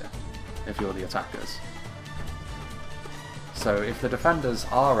stairs here, if you're the attackers. So if the defenders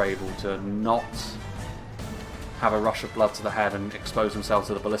are able to not have a rush of blood to the head and expose themselves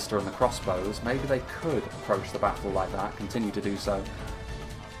to the ballista and the crossbows, maybe they could approach the battle like that, continue to do so,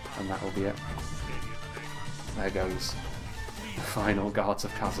 and that will be it. There goes the final guards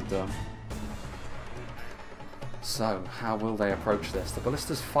of Khazad-Dum. So, how will they approach this? The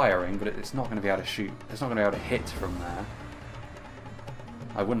ballista's firing, but it's not going to be able to shoot. It's not going to be able to hit from there.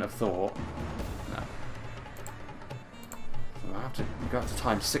 I wouldn't have thought. No. We'll have to go up to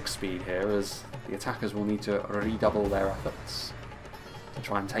times 6 speed here, as the attackers will need to redouble their efforts to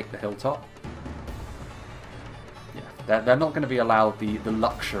try and take the hilltop. Yeah, they're not going to be allowed the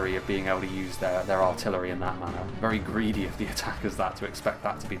luxury of being able to use their artillery in that manner. Very greedy of the attackers to expect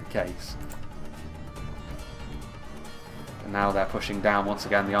that to be the case. And now they're pushing down once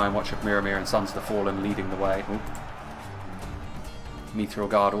again, the Iron Watch of Miramir and Sons of the Fallen leading the way. Ooh. Meteor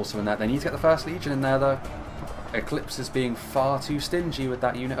Guard also in there. They need to get the 1st Legion in there though. Eclipse is being far too stingy with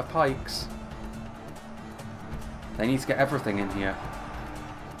that unit of pikes. They need to get everything in here.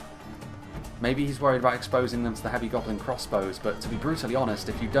 Maybe he's worried about exposing them to the heavy goblin crossbows, but to be brutally honest,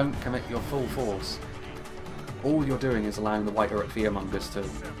 if you don't commit your full force, all you're doing is allowing the White Uruk Fearmongers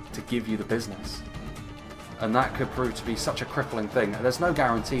to give you the business. And that could prove to be such a crippling thing. There's no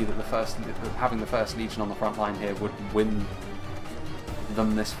guarantee that having the 1st Legion on the front line here would win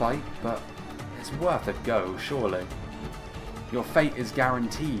them this fight, but it's worth a go, surely. Your fate is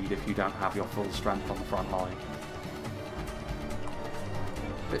guaranteed if you don't have your full strength on the front line.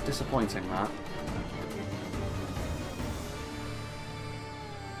 Bit disappointing, that.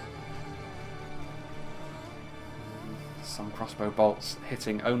 Some crossbow bolts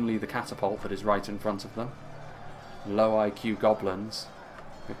hitting only the catapult that is right in front of them. Low IQ goblins.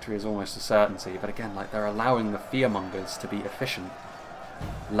 Victory is almost a certainty, but again, like, they're allowing the Fearmongers to be efficient.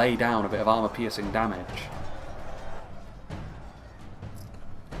 Lay down a bit of armor-piercing damage.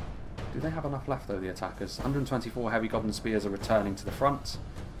 Do they have enough left, though, the attackers? 124 heavy goblin spears are returning to the front.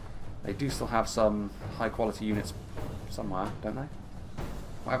 They do still have some high-quality units somewhere, don't they?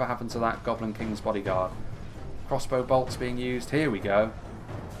 Whatever happened to that Goblin King's bodyguard? Crossbow bolts being used. Here we go.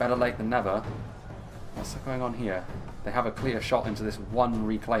 Better late than never. What's going on here? They have a clear shot into this one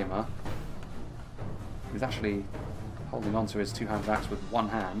reclaimer. He's actually holding on to his two-handed axe with one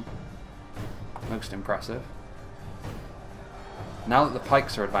hand. Most impressive. Now that the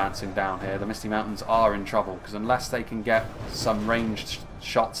pikes are advancing down here, the Misty Mountains are in trouble, because unless they can get some ranged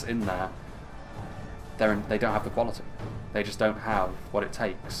shots in there, they don't have the quality. They just don't have what it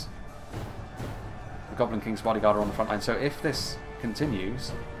takes. The Goblin King's bodyguard are on the front line, so if this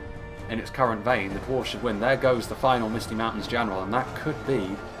continues in its current vein, the Dwarves should win. There goes the final Misty Mountains general, and that could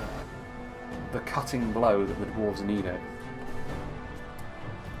be the cutting blow that the Dwarves needed.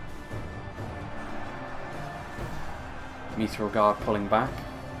 Meteor Guard pulling back.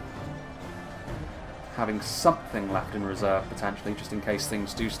 Having something left in reserve, potentially, just in case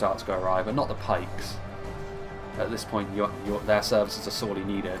things do start to go awry, but not the pikes. At this point, their services are sorely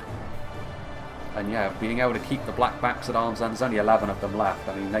needed. And yeah, being able to keep the black backs at arm's length, there's only 11 of them left.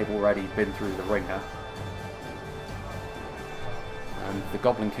 I mean, they've already been through the ringer. And the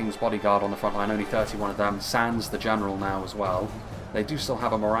Goblin King's bodyguard on the front line, only 31 of them. Sans the general now as well. They do still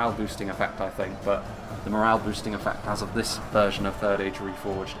have a morale boosting effect, I think, but the morale boosting effect as of this version of 3rd Age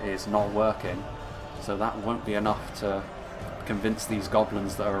Reforged is not working. So that won't be enough to convince these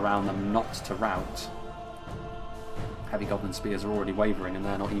goblins that are around them not to rout. Heavy goblin spears are already wavering and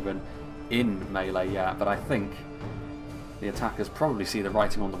they're not even in melee yet, but I think the attackers probably see the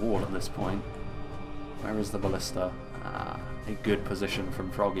writing on the wall at this point. Where is the ballista? A good position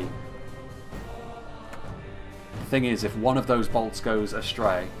from Froggy. The thing is, if one of those bolts goes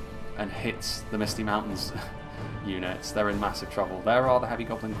astray and hits the Misty Mountains units, they're in massive trouble. There are the heavy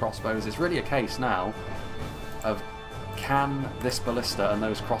goblin crossbows. It's really a case now of, can this ballista and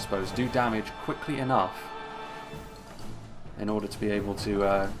those crossbows do damage quickly enough in order to be able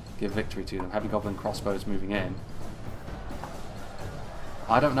to give victory to them. Heavy Goblin crossbows moving in.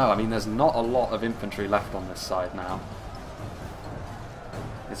 I don't know, I mean there's not a lot of infantry left on this side now.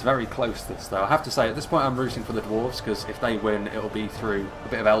 It's very close this though. I have to say at this point I'm rooting for the dwarves because if they win it'll be through a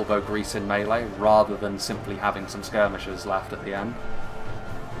bit of elbow grease in melee rather than simply having some skirmishers left at the end.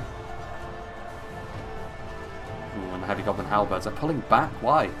 Ooh, and the Heavy Goblin halberds are pulling back.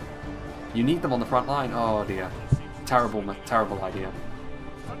 Why? You need them on the front line. Oh dear. Terrible, terrible idea.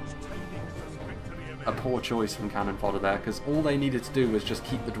 A poor choice from Cannon Fodder there, because all they needed to do was just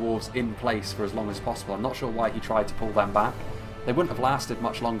keep the dwarves in place for as long as possible. I'm not sure why he tried to pull them back. They wouldn't have lasted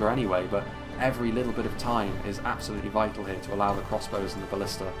much longer anyway, but every little bit of time is absolutely vital here to allow the crossbows and the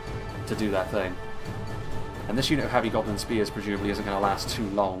ballista to do their thing. And this unit of Heavy Goblin Spears presumably isn't going to last too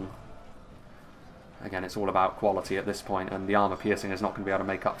long. Again, it's all about quality at this point, and the armour piercing is not going to be able to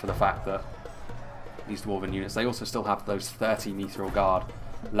make up for the fact that these dwarven units, they also still have those 30 Mithril Guard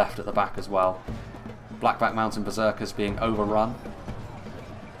left at the back as well. Blackback Mountain Berserkers being overrun.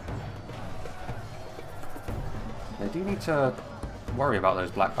 They do need to worry about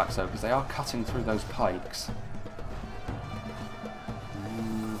those Blackbacks though, because they are cutting through those pikes.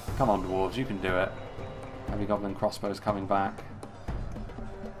 Come on dwarves, you can do it. Heavy Goblin crossbows coming back.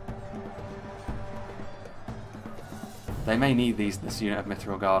 They may need this unit of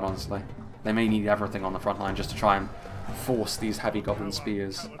Mithril Guard, honestly. They may need everything on the front line just to try and force these Heavy Goblin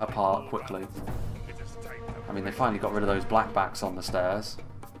Spears apart quickly. I mean, they finally got rid of those Blackbacks on the stairs.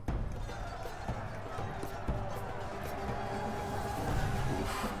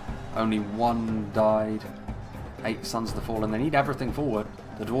 Oof. Only one died. 8 Sons of the Fallen. They need everything forward.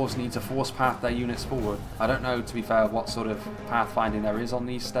 The dwarves need to force path their units forward. I don't know, to be fair, what sort of pathfinding there is on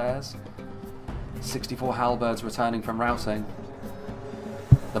these stairs. 64 halberds returning from routing.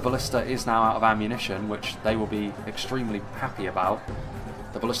 The ballista is now out of ammunition, which they will be extremely happy about.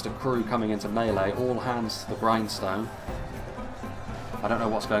 The ballista crew coming into melee, all hands to the grindstone. I don't know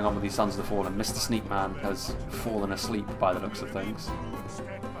what's going on with these Sons of the Fallen. Mr. Sneakman has fallen asleep by the looks of things.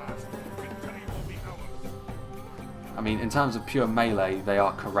 I mean, in terms of pure melee, they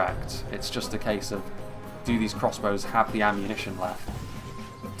are correct. It's just a case of, do these crossbows have the ammunition left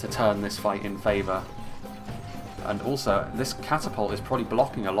to turn this fight in favour? And also, this catapult is probably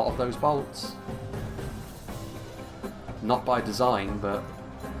blocking a lot of those bolts. Not by design, but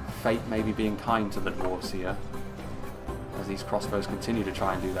fate maybe being kind to the dwarves here, as these crossbows continue to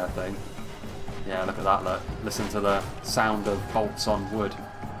try and do their thing. Yeah, look at that, look. Listen to the sound of bolts on wood.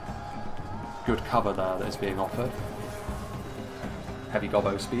 Good cover there that is being offered. Heavy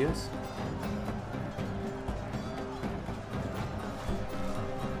Gobbo Spears.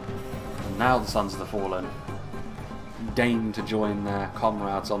 And now the Sons of the Fallen deign to join their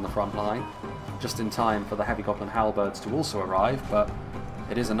comrades on the front line, just in time for the Heavy Goblin Halberds to also arrive, but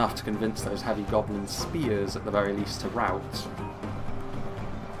it is enough to convince those Heavy Goblin Spears at the very least to rout.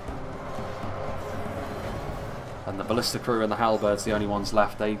 And the Ballista crew and the Halberds, the only ones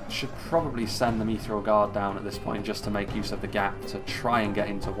left, they should probably send the Mithril Guard down at this point just to make use of the gap to try and get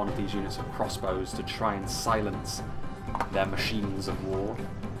into one of these units of crossbows to try and silence their machines of war.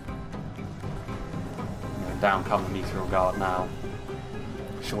 And down come the Mithril Guard now.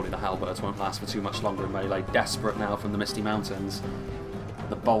 Surely the Halberds won't last for too much longer in melee. Desperate now from the Misty Mountains.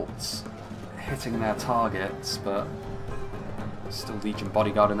 The bolts hitting their targets, but still Legion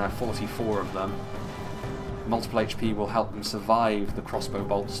Bodyguard in there, 44 of them. Multiple HP will help them survive the crossbow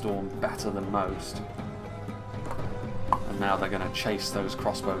bolt storm better than most. And now they're going to chase those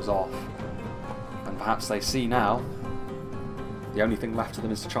crossbows off. And perhaps they see now the only thing left to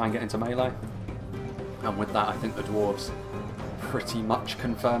them is to try and get into melee. And with that, I think the dwarves pretty much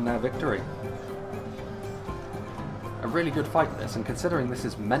confirm their victory. A really good fight this, and considering this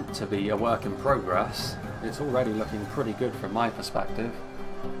is meant to be a work in progress, it's already looking pretty good from my perspective,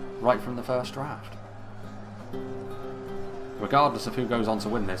 right from the first draft. Regardless of who goes on to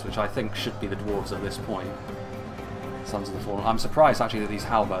win this, which I think should be the dwarves at this point, Sons of the Fallen. I'm surprised actually that these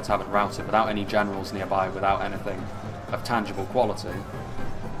halberds haven't routed without any generals nearby, without anything of tangible quality.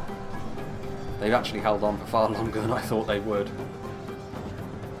 They've actually held on for far longer than I thought they would.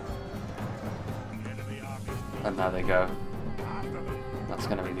 And there they go. That's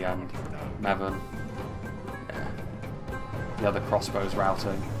going to be the end. Mevon. Yeah. The other crossbows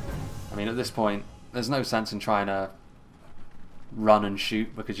routing. I mean, at this point, there's no sense in trying to run and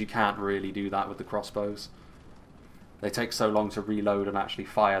shoot, because you can't really do that with the crossbows. They take so long to reload and actually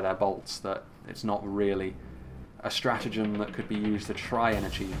fire their bolts that it's not really a stratagem that could be used to try and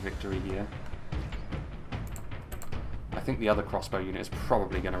achieve victory here. I think the other crossbow unit is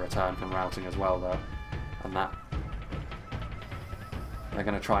probably going to return from routing as well, though. And that They're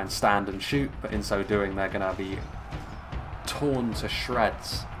going to try and stand and shoot, but in so doing they're going to be torn to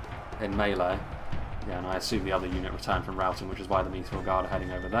shreds in melee. Yeah, and I assume the other unit returned from routing, which is why the Meteor Guard are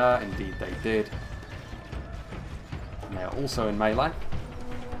heading over there. Indeed they did. And they are also in melee.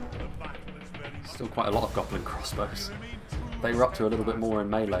 Still quite a lot of Goblin crossbows. They were up to a little bit more in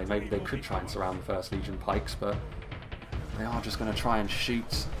melee. Maybe they could try and surround the First Legion pikes, but they are just going to try and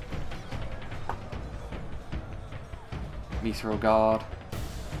shoot. Meteor Guard.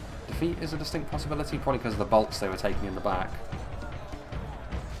 Defeat is a distinct possibility, probably because of the bolts they were taking in the back.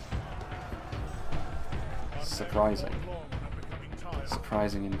 Surprising.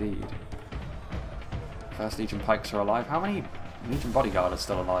 Surprising indeed. First Legion pikes are alive. How many Legion Bodyguard are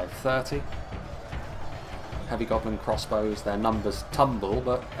still alive? 30? Heavy Goblin crossbows, their numbers tumble,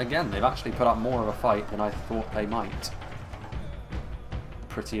 but again, they've actually put up more of a fight than I thought they might.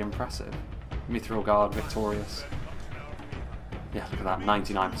 Pretty impressive. Meteor Guard victorious. Yeah, look at that,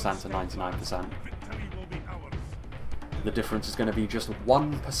 99% to 99%. The difference is going to be just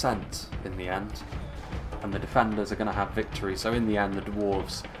 1% in the end, and the defenders are going to have victory. So in the end, the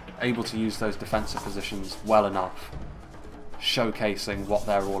Dwarves able to use those defensive positions well enough, showcasing what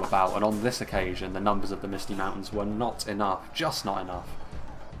they're all about. And on this occasion, the numbers of the Misty Mountains were not enough, just not enough,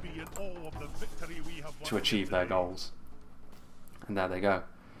 to achieve their goals. And there they go.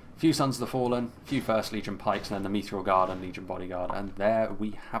 Few Sons of the Fallen, few First Legion pikes, and then the Meteor Guard and Legion Bodyguard, and there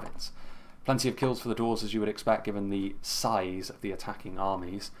we have it. Plenty of kills for the Dwarves, as you would expect, given the size of the attacking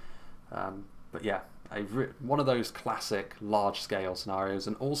armies. But yeah, one of those classic large-scale scenarios,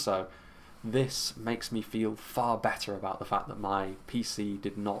 and also this makes me feel far better about the fact that my PC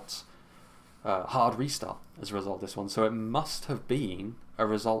did not hard restart as a result of this one. So it must have been a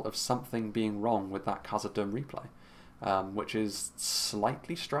result of something being wrong with that Khazad-Dum replay. Which is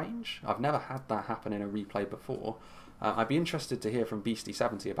slightly strange. I've never had that happen in a replay before. I'd be interested to hear from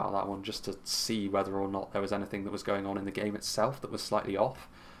Beastie70 about that one, just to see whether or not there was anything that was going on in the game itself that was slightly off.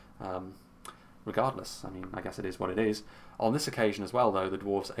 Regardless, I mean, I guess it is what it is. On this occasion as well, though, the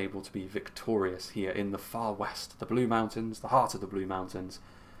Dwarves are able to be victorious here in the far west, the Blue Mountains, the heart of the Blue Mountains.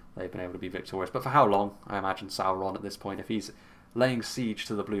 They've been able to be victorious. But for how long? I imagine Sauron at this point, if he's laying siege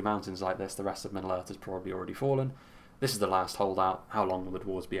to the Blue Mountains like this, the rest of Middle-earth has probably already fallen. This is the last holdout. How long will the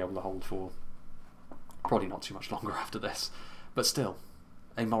Dwarves be able to hold for? Probably not too much longer after this. But still,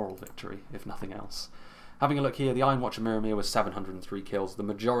 a moral victory, if nothing else. Having a look here, the Iron Watcher Miramir was 703 kills, the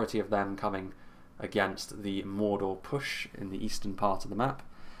majority of them coming against the Mordor push in the eastern part of the map.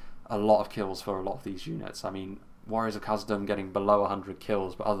 A lot of kills for a lot of these units. I mean, Warriors of Khazad-Dum getting below 100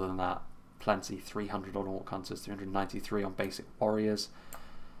 kills, but other than that, plenty. 300 on Orc Hunters, 393 on Basic Warriors,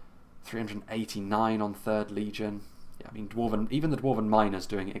 389 on 3rd Legion. Yeah, I mean, even the Dwarven Miners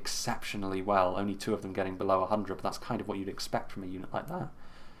doing exceptionally well, only 2 of them getting below 100, but that's kind of what you'd expect from a unit like that.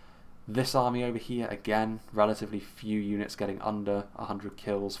 This army over here, again, relatively few units getting under 100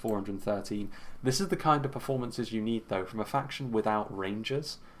 kills, 413. This is the kind of performances you need, though, from a faction without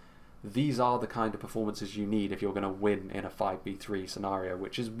rangers. These are the kind of performances you need if you're going to win in a 5v3 scenario,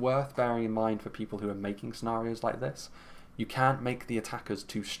 which is worth bearing in mind for people who are making scenarios like this. You can't make the attackers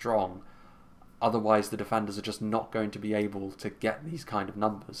too strong. Otherwise, the defenders are just not going to be able to get these kind of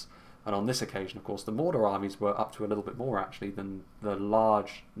numbers. And on this occasion, of course, the Mordor armies were up to a little bit more, actually, than the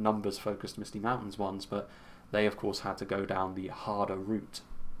large numbers-focused Misty Mountains ones, but they, of course, had to go down the harder route,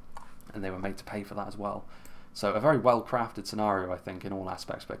 and they were made to pay for that as well. So a very well-crafted scenario, I think, in all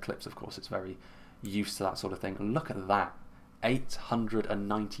aspects, but Eclipse, of course, it's very used to that sort of thing. And look at that,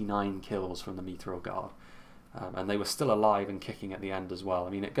 899 kills from the Meteor Guard. And they were still alive and kicking at the end as well. I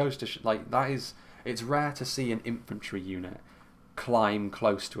mean, it goes to it's rare to see an infantry unit climb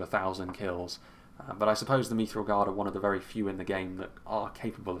close to 1,000 kills, but I suppose the Meteor Guard are one of the very few in the game that are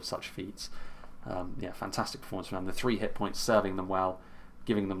capable of such feats. Yeah, fantastic performance from them. The 3 hit points serving them well,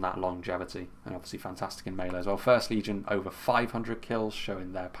 giving them that longevity, and obviously fantastic in melee as well. First Legion over 500 kills,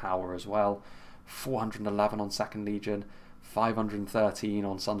 showing their power as well. 411 on Second Legion. 513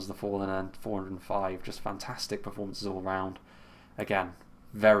 on Sons of the Fallen, and 405. Just fantastic performances all round. Again,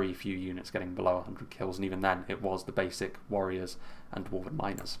 very few units getting below 100 kills, and even then it was the basic Warriors and Dwarven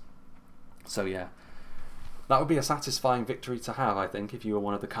Miners. So yeah, that would be a satisfying victory to have, I think, if you were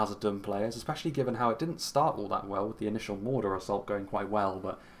one of the Khazad-Dum players, especially given how it didn't start all that well, with the initial Mordor assault going quite well,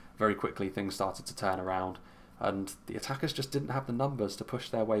 but very quickly things started to turn around. And the attackers just didn't have the numbers to push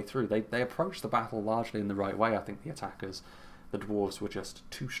their way through. They approached the battle largely in the right way, I think, the attackers. The Dwarves were just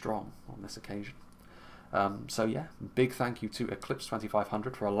too strong on this occasion. So yeah, big thank you to Eclipse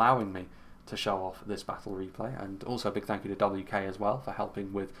 2500 for allowing me to show off this battle replay. And also a big thank you to WK as well for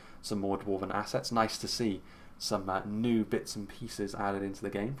helping with some more Dwarven assets. Nice to see some new bits and pieces added into the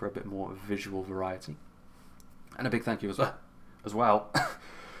game for a bit more visual variety. And a big thank you as well.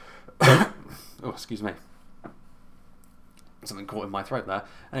 Oh, excuse me. Something caught in my throat there.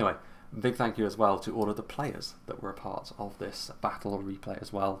 Anyway, big thank you as well to all of the players that were a part of this battle replay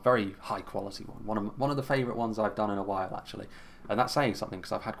as well. Very high quality one. One of the favourite ones I've done in a while, actually. And that's saying something,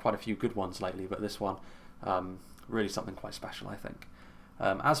 because I've had quite a few good ones lately, but this one, really something quite special, I think.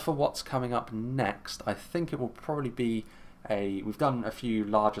 As for what's coming up next, I think it will probably be we've done a few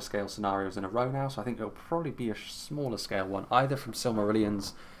larger scale scenarios in a row now, so I think it will probably be a smaller scale one, either from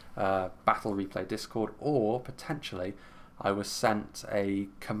Silmarillion's battle replay Discord, or potentially I was sent a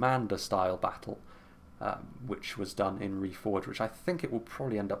commander style battle, which was done in Reforged, which I think it will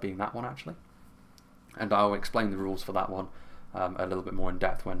probably end up being that one, actually. And I'll explain the rules for that one a little bit more in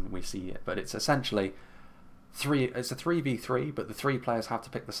depth when we see it. But it's essentially it's a 3v3, but the 3 players have to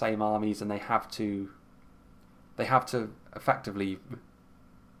pick the same armies, and they have to effectively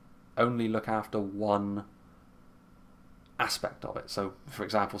only look after one aspect of it. So, for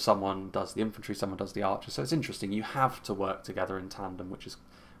example, someone does the infantry, someone does the archers. So it's interesting. You have to work together in tandem, which is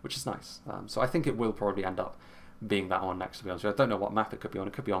nice. So I think it will probably end up being that one next, to be honest. I don't know what map it could be on.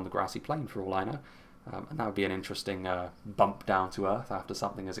 It could be on the grassy plain, for all I know. And that would be an interesting bump down to earth after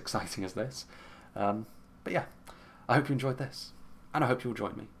something as exciting as this. But yeah, I hope you enjoyed this, and I hope you'll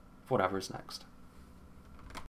join me for whatever is next.